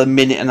another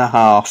minute and a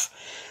half,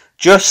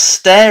 just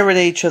staring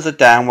each other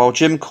down while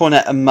Jim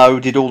Cornette and Mo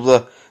did all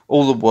the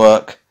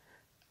work.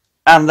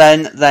 And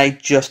then they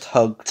just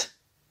hugged.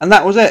 And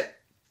that was it.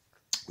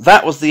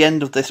 That was the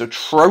end of this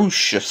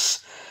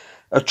atrocious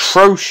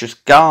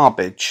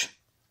garbage.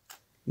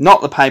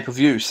 Not the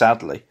pay-per-view,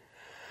 sadly.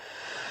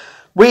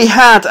 We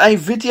had a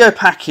video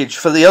package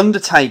for The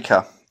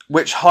Undertaker,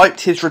 which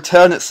hyped his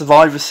return at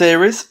Survivor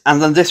Series,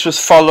 and then this was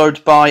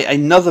followed by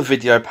another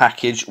video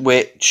package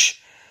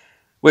which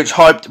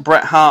hyped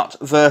Bret Hart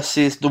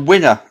versus the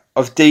winner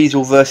of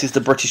Diesel versus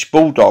the British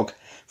Bulldog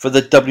for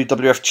the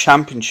WWF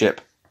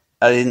Championship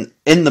in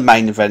the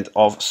main event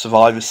of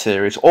Survivor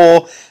Series,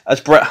 or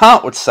as Bret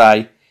Hart would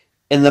say,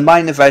 in the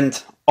main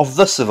event of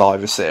the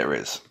Survivor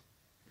Series.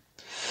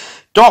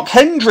 Doc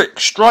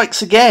Hendricks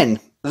strikes again.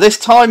 This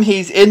time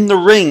he's in the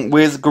ring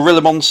with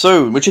Gorilla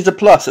Monsoon, which is a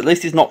plus. At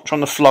least he's not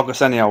trying to flog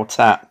us any old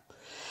tap.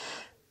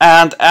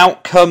 And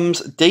out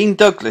comes Dean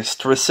Douglas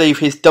to receive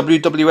his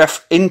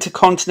WWF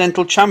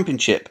Intercontinental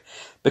Championship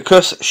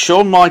because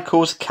Shawn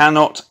Michaels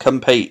cannot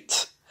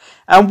compete.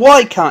 And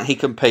why can't he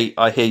compete,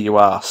 I hear you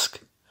ask?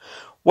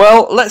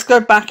 Well, let's go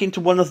back into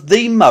one of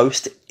the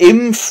most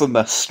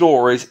infamous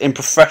stories in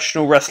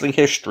professional wrestling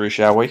history,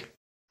 shall we?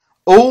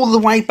 All the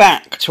way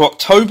back to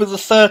October the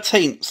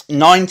 13th,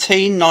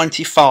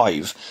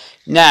 1995.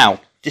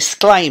 Now,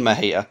 disclaimer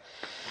here.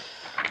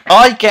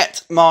 I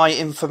get my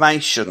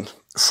information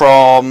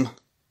from,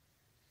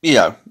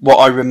 what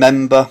I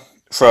remember,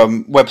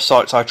 from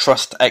websites I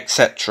trust,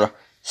 etc.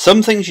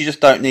 Some things you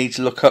just don't need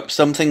to look up,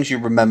 some things you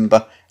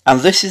remember,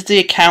 and this is the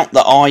account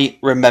that I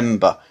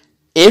remember.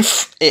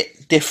 If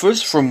it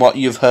differs from what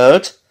you've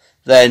heard,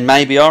 then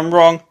maybe I'm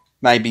wrong,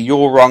 maybe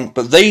you're wrong,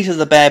 but these are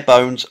the bare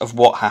bones of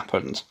what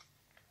happened.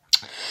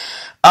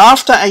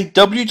 After a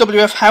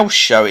WWF house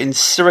show in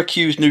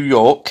Syracuse, New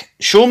York,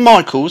 Shawn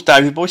Michaels,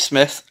 Davey Boy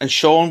Smith, and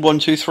Shawn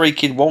 123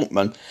 Kid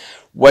Waltman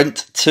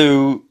went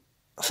to,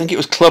 I think it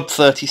was Club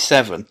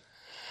 37,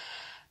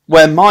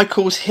 where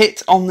Michaels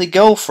hit on the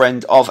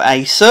girlfriend of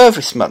a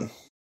serviceman.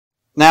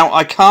 Now,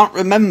 I can't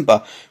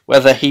remember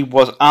whether he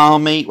was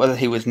Army, whether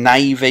he was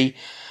Navy.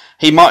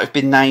 He might have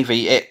been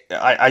Navy.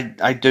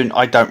 I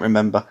don't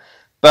remember.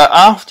 But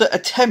after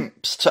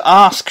attempts to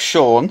ask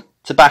Shawn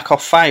to back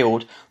off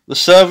failed, the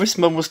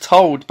serviceman was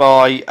told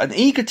by an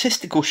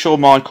egotistical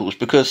Shawn Michaels,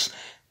 because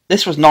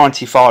this was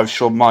 95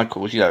 Shawn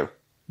Michaels,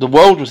 the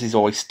world was his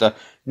oyster,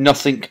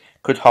 nothing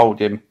could hold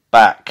him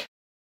back.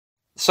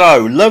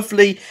 So,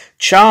 lovely,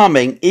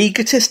 charming,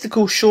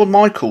 egotistical Shawn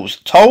Michaels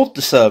told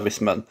the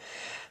serviceman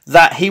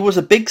that he was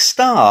a big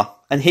star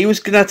and he was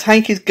going to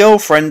take his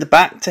girlfriend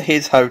back to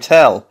his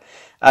hotel.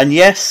 And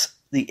yes,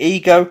 the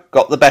ego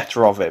got the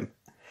better of him.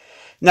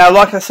 Now,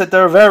 like I said,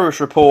 there are various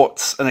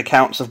reports and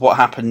accounts of what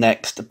happened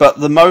next, but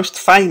the most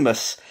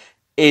famous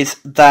is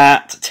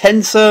that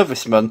 10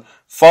 servicemen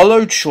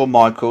followed Shawn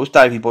Michaels,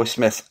 Davey Boy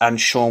Smith,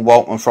 and Shawn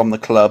Waltman from the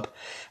club,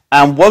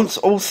 and once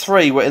all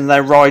three were in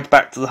their ride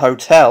back to the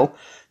hotel,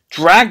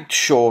 dragged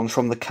Shawn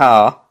from the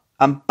car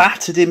and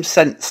battered him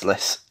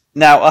senseless.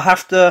 Now, I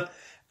have to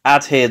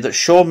add here that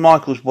Shawn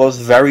Michaels was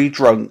very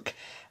drunk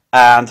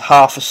and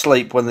half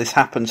asleep when this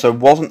happened, so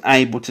wasn't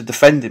able to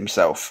defend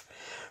himself,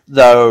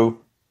 though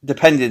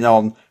depending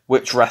on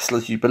which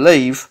wrestlers you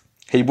believe,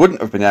 he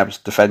wouldn't have been able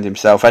to defend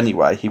himself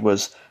anyway. He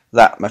was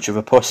that much of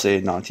a pussy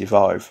in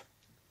 95.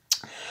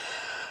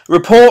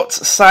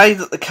 Reports say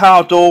that the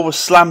car door was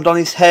slammed on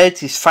his head,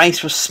 his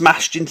face was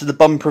smashed into the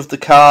bumper of the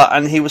car,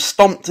 and he was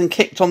stomped and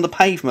kicked on the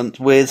pavement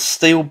with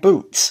steel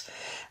boots.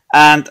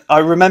 And I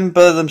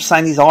remember them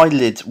saying his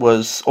eyelid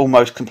was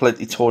almost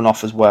completely torn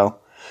off as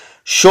well.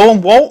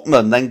 Shawn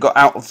Waltman then got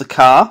out of the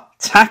car,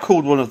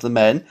 tackled one of the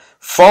men,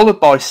 followed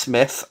by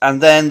Smith,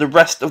 and then the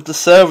rest of the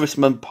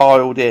servicemen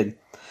piled in.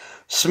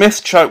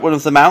 Smith choked one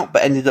of them out,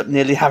 but ended up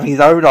nearly having his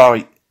own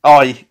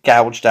eye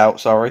gouged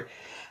out,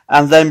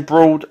 and then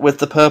brawled with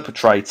the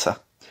perpetrator.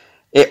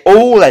 It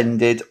all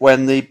ended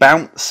when the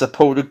bouncer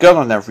pulled a gun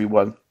on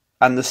everyone,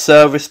 and the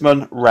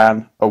serviceman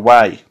ran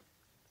away.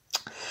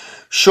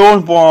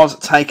 Shawn was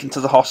taken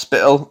to the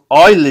hospital,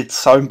 eyelids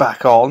sewn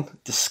back on,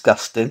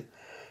 disgusting,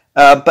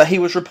 but he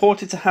was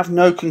reported to have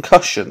no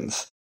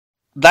concussions.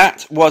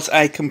 That was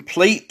a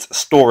complete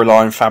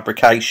storyline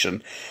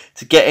fabrication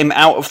to get him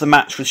out of the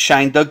match with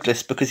Shane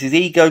Douglas because his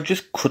ego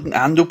just couldn't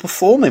handle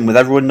performing with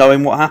everyone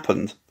knowing what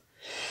happened.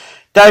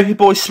 Davey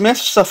Boy Smith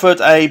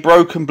suffered a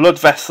broken blood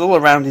vessel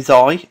around his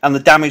eye, and the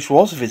damage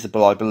was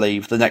visible, I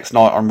believe, the next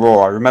night on Raw.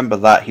 I remember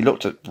that. He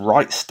looked at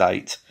right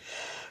state.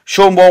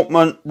 Sean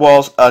Waltman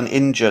was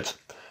uninjured.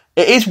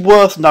 It is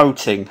worth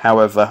noting,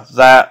 however,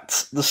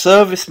 that the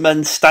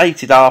servicemen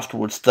stated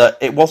afterwards that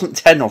it wasn't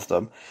 10 of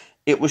them.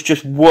 It was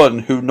just one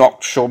who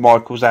knocked Shawn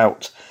Michaels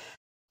out.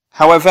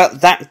 However,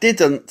 that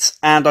didn't,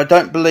 and I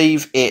don't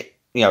believe it,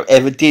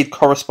 ever did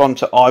correspond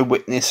to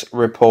eyewitness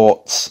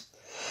reports.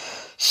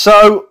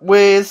 So,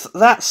 with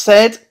that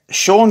said,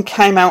 Shawn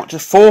came out to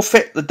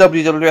forfeit the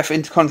WWF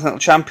Intercontinental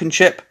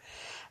Championship,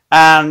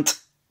 and,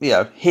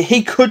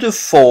 he could have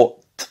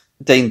fought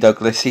Dean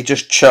Douglas, he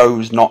just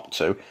chose not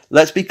to.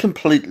 Let's be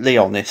completely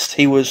honest,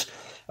 he was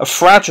a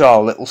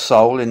fragile little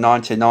soul in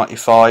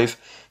 1995.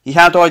 He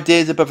had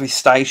ideas above his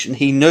station.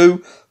 He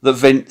knew that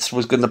Vince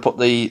was going to put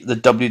the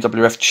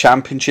WWF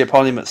Championship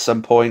on him at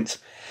some point,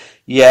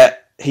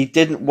 yet he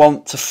didn't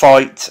want to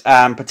fight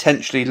and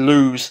potentially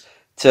lose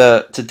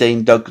to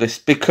Dean Douglas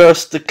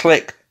because the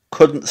Clique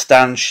couldn't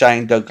stand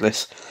Shane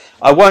Douglas.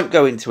 I won't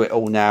go into it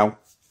all now.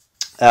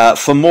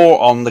 For more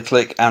on the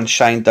Clique and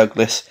Shane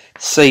Douglas,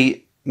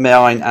 see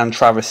mine and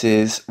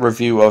Travis's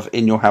review of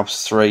In Your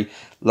House 3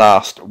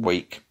 last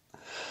week.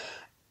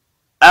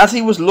 As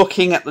he was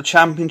looking at the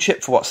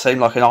championship for what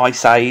seemed like an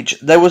ice age,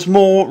 there was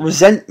more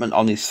resentment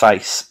on his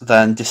face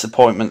than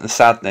disappointment and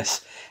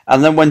sadness.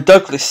 And then when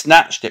Douglas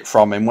snatched it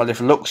from him, well, if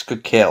looks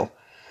could kill,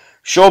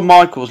 Shawn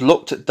Michaels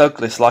looked at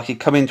Douglas like he'd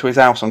come into his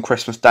house on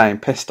Christmas Day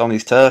and pissed on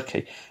his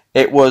turkey.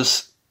 It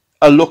was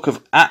a look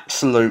of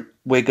absolute,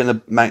 we're going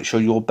to make sure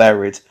you're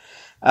buried.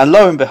 And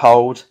lo and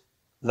behold,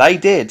 they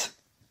did.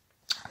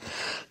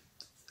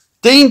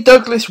 Dean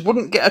Douglas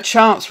wouldn't get a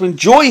chance to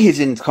enjoy his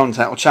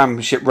Intercontinental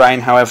Championship reign,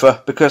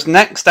 however, because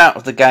next out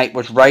of the gate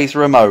was Razor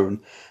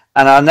Ramon,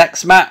 and our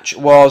next match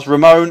was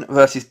Ramon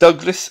versus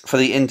Douglas for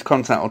the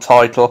Intercontinental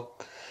title.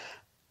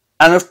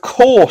 And of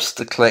course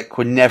the Clique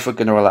were never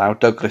going to allow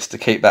Douglas to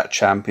keep that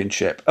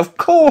championship. Of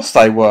course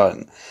they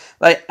weren't.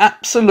 They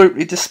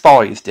absolutely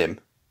despised him.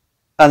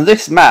 And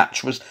this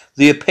match was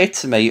the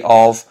epitome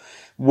of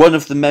one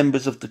of the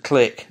members of the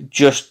Clique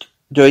just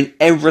doing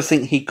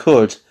everything he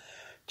could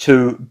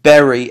to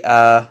bury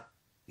a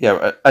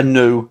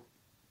new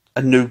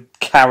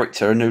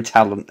character, a new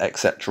talent,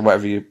 etc.,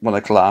 whatever you want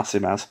to class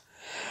him as.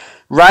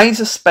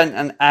 Razor spent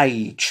an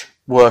age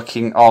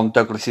working on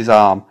Douglas's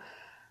arm,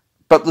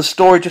 but the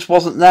story just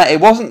wasn't there. It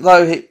wasn't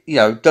though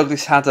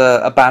Douglas had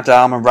a bad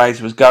arm and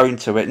Razor was going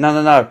to it.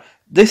 No.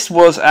 This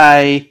was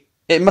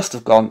it must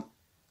have gone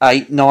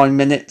 8-9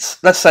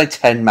 minutes. Let's say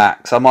 10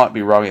 max. I might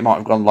be wrong. It might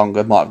have gone longer.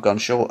 It might have gone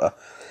shorter.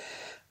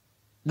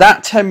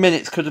 That 10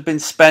 minutes could have been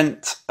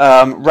spent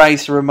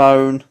Razor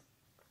Ramon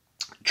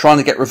trying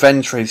to get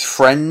revenge for his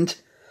friend,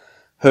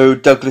 who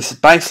Douglas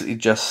had basically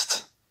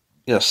just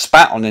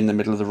spat on in the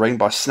middle of the ring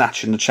by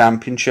snatching the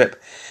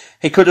championship.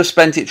 He could have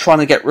spent it trying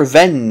to get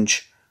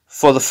revenge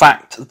for the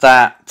fact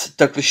that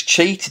Douglas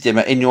cheated him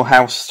at In Your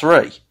House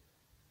 3.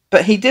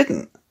 But he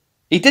didn't.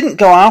 He didn't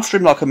go after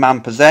him like a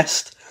man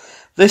possessed.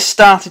 This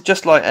started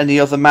just like any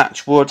other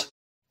match would,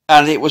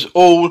 and it was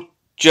all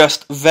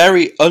just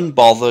very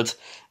unbothered.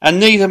 And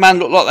neither man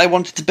looked like they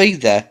wanted to be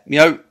there.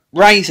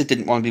 Razor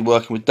didn't want to be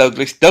working with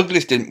Douglas.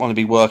 Douglas didn't want to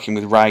be working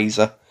with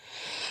Razor.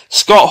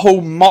 Scott Hall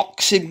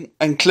mocks him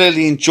and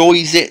clearly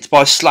enjoys it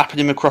by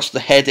slapping him across the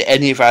head at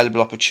any available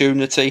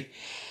opportunity.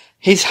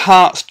 His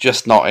heart's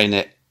just not in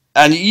it.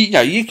 And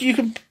you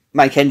can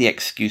make any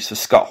excuse for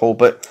Scott Hall,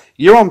 but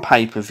you're on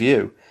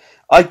pay-per-view.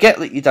 I get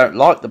that you don't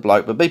like the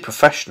bloke, but be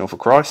professional for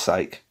Christ's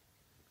sake.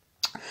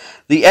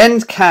 The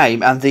end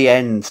came, and the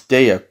end,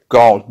 dear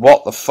God,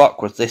 what the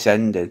fuck was this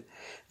ending?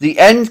 The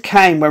end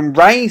came when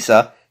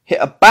Razor hit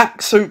a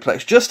back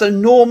suplex, just a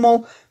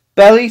normal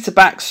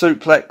belly-to-back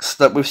suplex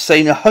that we've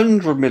seen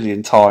 100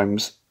 million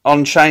times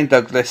on Shane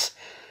Douglas,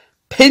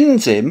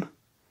 pins him.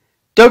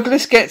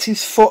 Douglas gets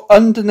his foot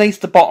underneath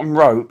the bottom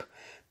rope,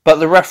 but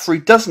the referee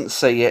doesn't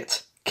see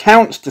it,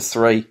 counts to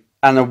 3,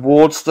 and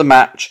awards the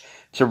match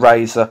to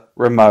Razor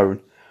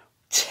Ramon.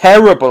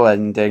 Terrible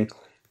ending,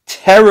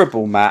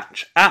 terrible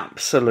match,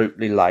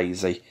 absolutely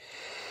lazy.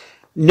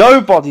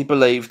 Nobody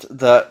believed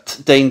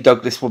that Dean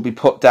Douglas would be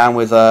put down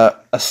with a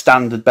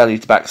standard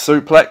belly-to-back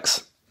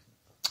suplex.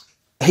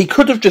 He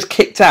could have just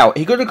kicked out.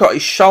 He could have got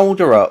his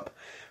shoulder up.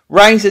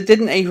 Razor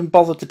didn't even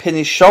bother to pin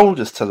his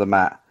shoulders to the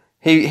mat.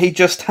 He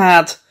just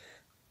had...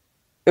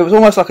 It was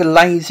almost like a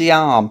lazy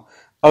arm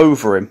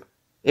over him.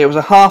 It was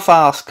a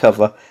half-arse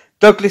cover.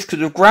 Douglas could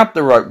have grabbed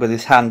the rope with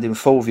his hand in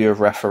full view of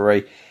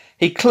referee.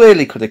 He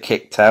clearly could have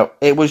kicked out.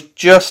 It was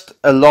just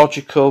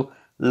illogical,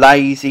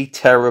 lazy,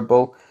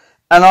 terrible...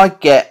 And I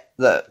get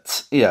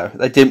that,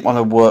 they didn't want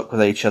to work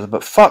with each other,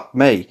 but fuck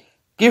me.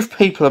 Give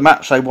people a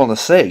match they want to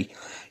see.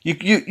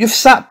 You've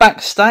sat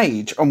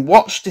backstage and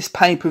watched this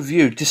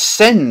pay-per-view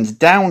descend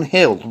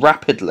downhill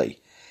rapidly.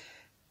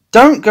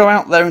 Don't go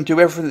out there and do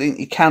everything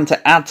you can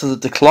to add to the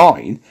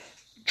decline.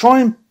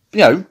 Try and,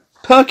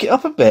 perk it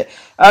up a bit.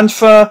 And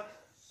for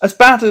as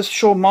bad as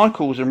Shawn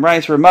Michaels and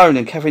Razor Ramon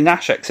and Kevin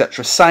Nash,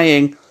 etc.,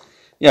 saying,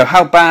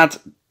 how bad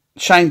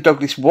Shane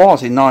Douglas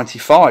was in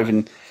 '95,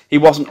 and he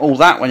wasn't all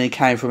that when he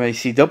came from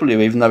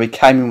ECW, even though he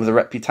came in with a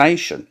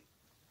reputation.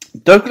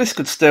 Douglas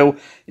could still,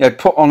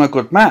 put on a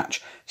good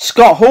match.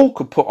 Scott Hall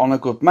could put on a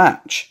good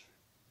match.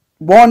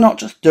 Why not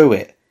just do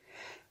it?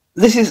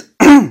 This is,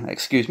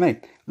 excuse me,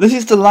 this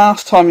is the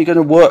last time you're going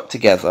to work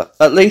together.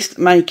 At least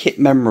make it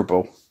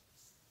memorable.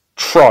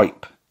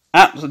 Tripe.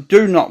 Absolutely,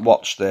 do not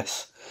watch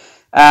this.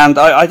 And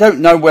I don't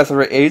know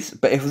whether it is,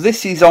 but if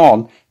this is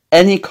on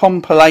any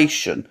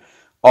compilation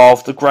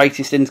of the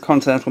greatest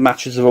intercontinental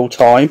matches of all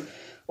time,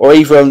 or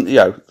even,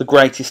 the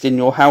greatest in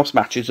your house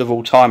matches of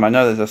all time, I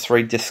know there's a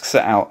 3-disc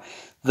set out,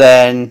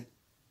 then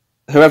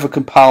whoever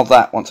compiled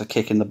that wants a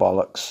kick in the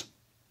bollocks.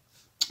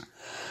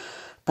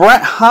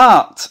 Bret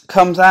Hart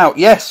comes out,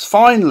 yes,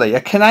 finally,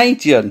 a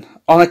Canadian,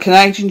 on a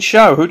Canadian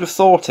show, who'd have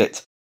thought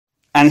it?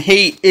 And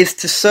he is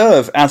to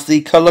serve as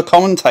the colour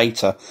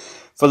commentator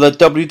for the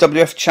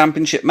WWF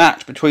Championship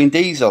match between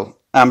Diesel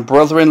and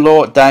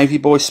brother-in-law Davey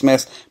Boy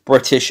Smith,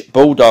 British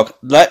Bulldog.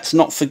 Let's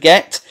not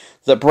forget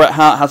that Bret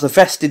Hart has a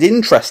vested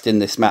interest in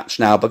this match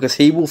now, because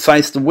he will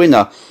face the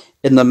winner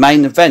in the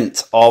main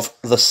event of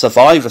the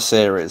Survivor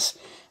Series.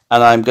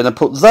 And I'm going to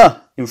put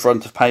the in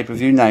front of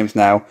pay-per-view names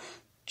now,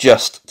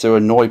 just to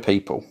annoy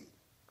people.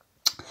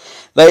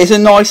 There is a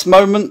nice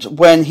moment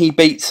when he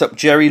beats up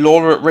Jerry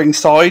Lawler at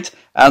ringside,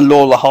 and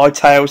Lawler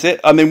hightails it.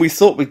 I mean, we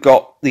thought we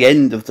got the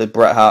end of the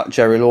Bret Hart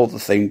Jerry Lawler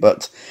thing,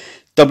 but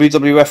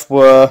WWF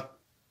were,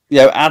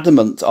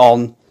 adamant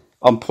on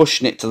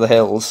pushing it to the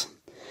hills.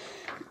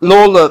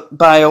 Lawler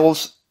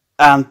bails,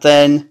 and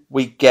then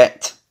we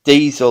get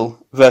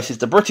Diesel versus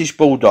the British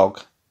Bulldog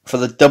for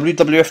the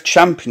WWF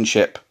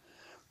Championship.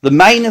 The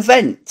main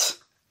event,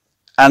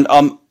 and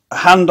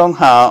hand on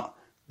heart,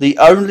 the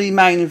only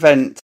main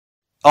event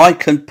I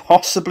can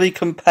possibly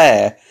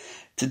compare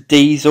to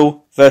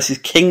Diesel versus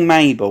King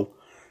Mabel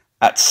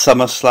at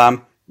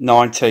SummerSlam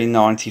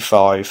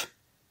 1995.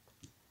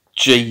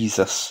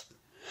 Jesus.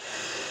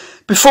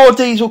 Before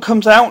Diesel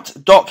comes out,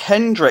 Doc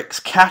Hendricks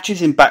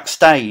catches him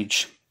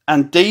backstage,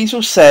 and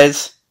Diesel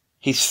says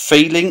he's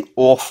feeling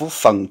awful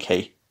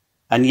funky.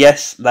 And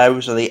yes,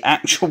 those are the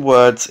actual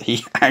words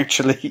he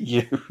actually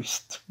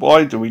used.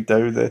 Why do we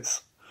do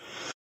this?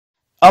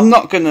 I'm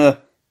not going to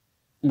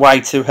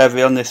weigh too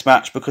heavy on this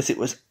match because it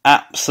was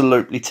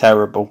absolutely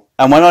terrible.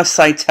 And when I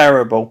say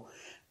terrible,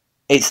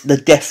 it's the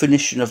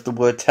definition of the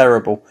word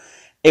terrible.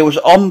 It was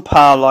on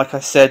par, like I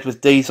said,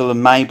 with Diesel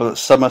and Mabel at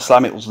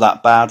SummerSlam. It was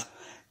that bad.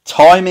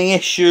 Timing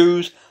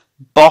issues,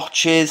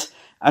 botches,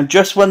 and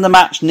just when the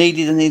match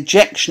needed an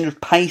injection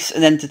of pace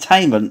and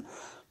entertainment,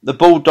 the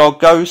Bulldog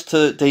goes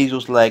to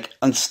Diesel's leg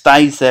and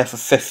stays there for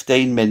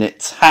 15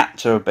 minutes. Had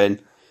to have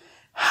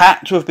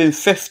been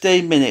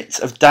 15 minutes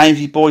of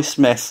Davey Boy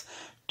Smith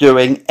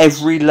doing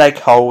every leg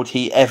hold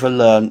he ever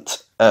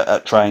learnt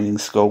at training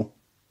school.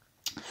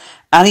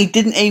 And he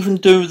didn't even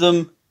do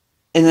them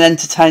in an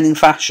entertaining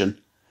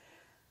fashion.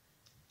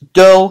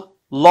 Dull,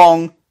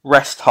 long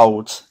rest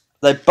holds.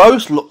 They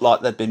both looked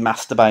like they'd been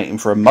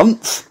masturbating for a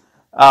month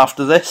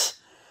after this.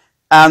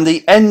 And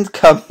the end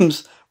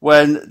comes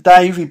when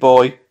Davey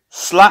Boy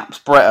slaps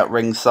Bret at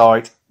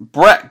ringside.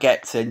 Bret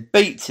gets in,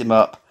 beats him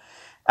up,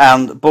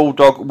 and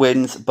Bulldog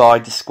wins by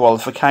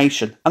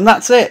disqualification. And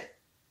that's it.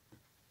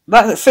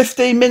 That's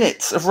 15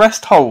 minutes of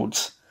rest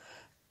holds.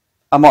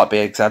 I might be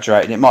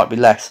exaggerating, it might be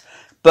less.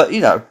 But,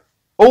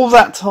 all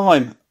that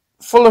time,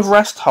 full of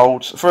rest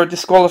holds for a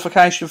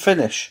disqualification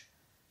finish.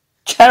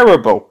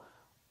 Terrible.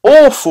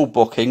 Awful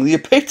booking, the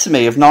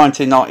epitome of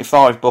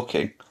 1995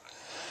 booking.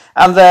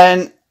 And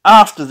then,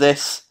 after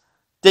this,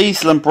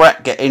 Diesel and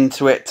Bret get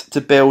into it to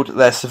build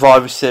their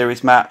Survivor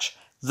Series match.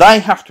 They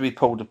have to be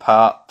pulled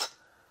apart.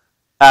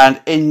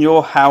 And In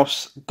Your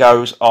House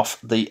goes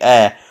off the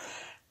air.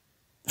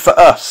 For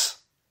us,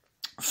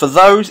 for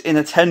those in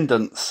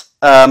attendance,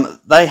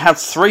 they had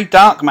 3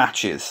 dark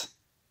matches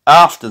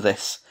after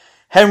this.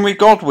 Henry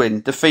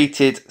Godwinn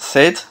defeated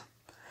Sid.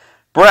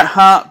 Bret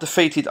Hart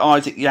defeated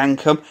Isaac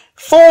Yankem.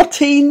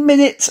 14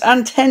 minutes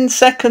and 10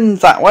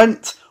 seconds that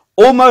went.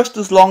 Almost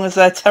as long as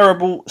their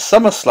terrible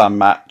SummerSlam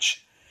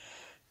match.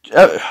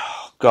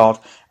 Oh, God.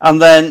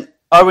 And then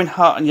Owen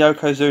Hart and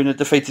Yokozuna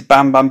defeated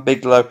Bam Bam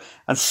Bigelow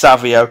and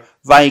Savio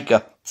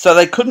Vega. So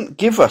they couldn't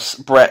give us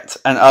Bret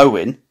and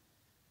Owen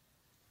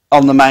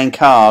on the main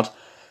card,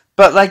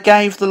 but they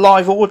gave the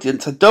live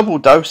audience a double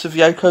dose of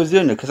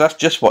Yokozuna, because that's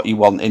just what you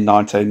want in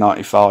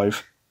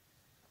 1995.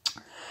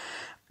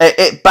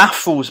 It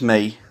baffles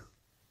me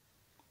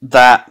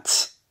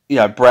that,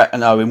 Bret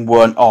and Owen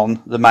weren't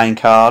on the main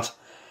card.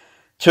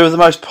 2 of the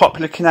most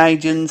popular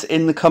Canadians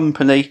in the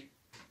company,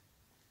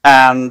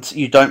 and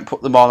you don't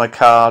put them on a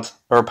card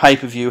or a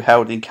pay-per-view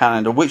held in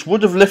Canada, which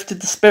would have lifted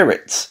the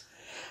spirits.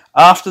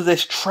 After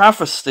this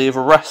travesty of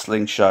a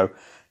wrestling show,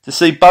 to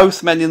see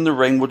both men in the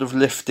ring would have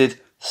lifted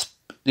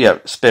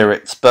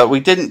spirits, but we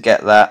didn't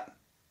get that.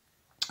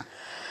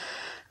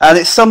 And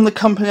it summed the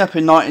company up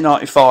in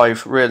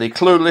 1995, really.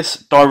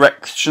 Clueless,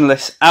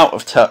 directionless, out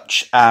of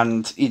touch,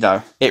 and,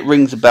 it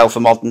rings a bell for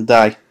modern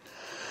day.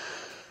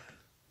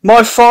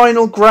 My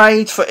final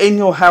grade for In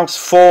Your House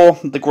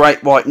 4, The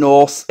Great White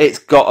North, it's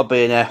gotta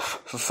be an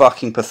F for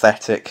fucking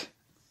pathetic.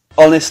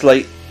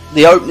 Honestly,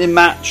 the opening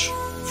match,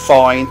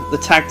 fine. The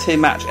tag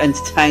team match,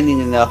 entertaining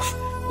enough.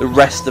 The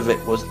rest of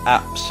it was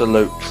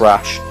absolute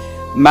trash.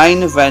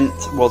 Main event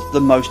was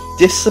the most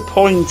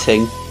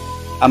disappointing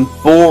and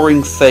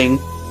boring thing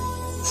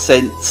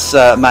since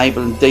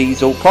Mabel and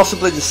Diesel.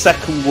 Possibly the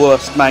second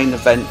worst main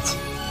event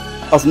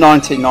of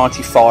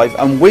 1995,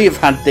 and we have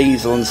had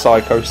Diesel and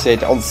Psycho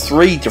Sid on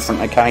 3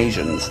 different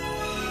occasions.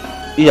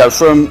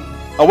 From,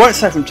 I won't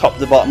say from top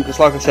to bottom, because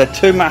like I said,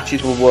 2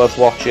 matches were worth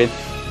watching,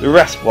 the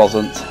rest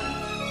wasn't.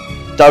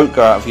 Don't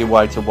go out of your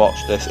way to watch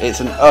this. It's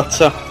an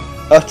utter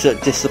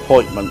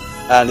disappointment,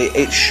 and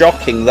it's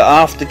shocking that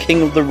after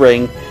King of the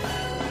Ring,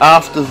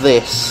 after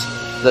this,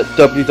 that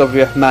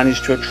WWF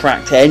managed to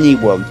attract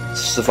anyone to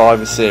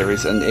Survivor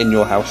Series and In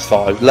Your House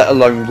 5, let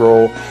alone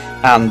Raw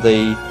and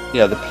the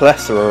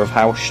plethora of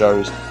house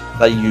shows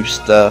they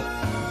used to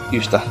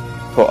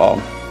put on.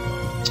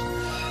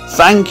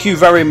 Thank you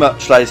very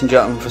much, ladies and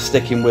gentlemen, for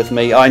sticking with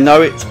me. I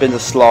know it's been a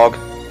slog,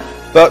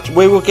 but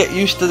we will get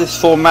used to this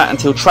format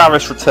until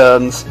Travis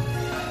returns.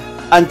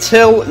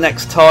 Until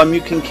next time, you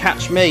can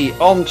catch me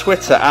on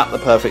Twitter at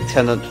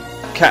ThePerfectTenant,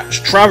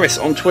 catch Travis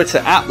on Twitter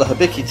at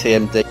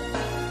TheHabickyTMD,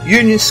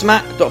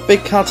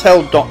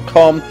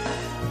 unionsmack.bigcartel.com.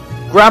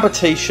 Grab a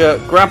t-shirt,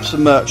 grab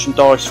some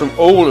merchandise from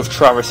all of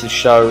Travis's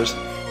shows,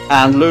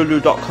 and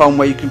lulu.com,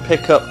 where you can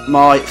pick up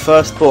my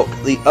first book,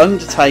 The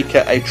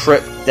Undertaker, A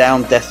Trip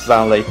Down Death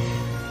Valley.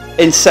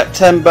 In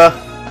September,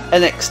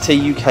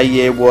 NXT UK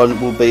Year 1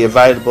 will be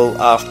available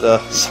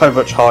after so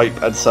much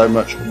hype and so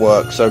much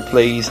work, so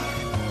please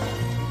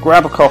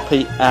grab a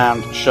copy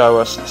and show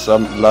us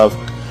some love.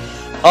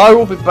 I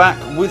will be back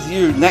with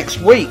you next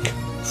week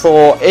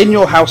for In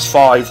Your House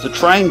 5. The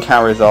train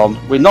carries on.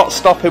 We're not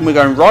stopping, we're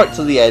going right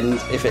to the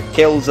end if it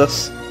kills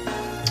us.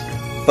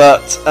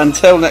 But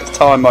until next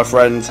time, my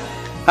friends,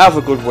 have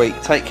a good week,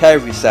 take care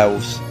of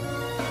yourselves.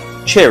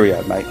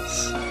 Cheerio,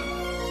 mates.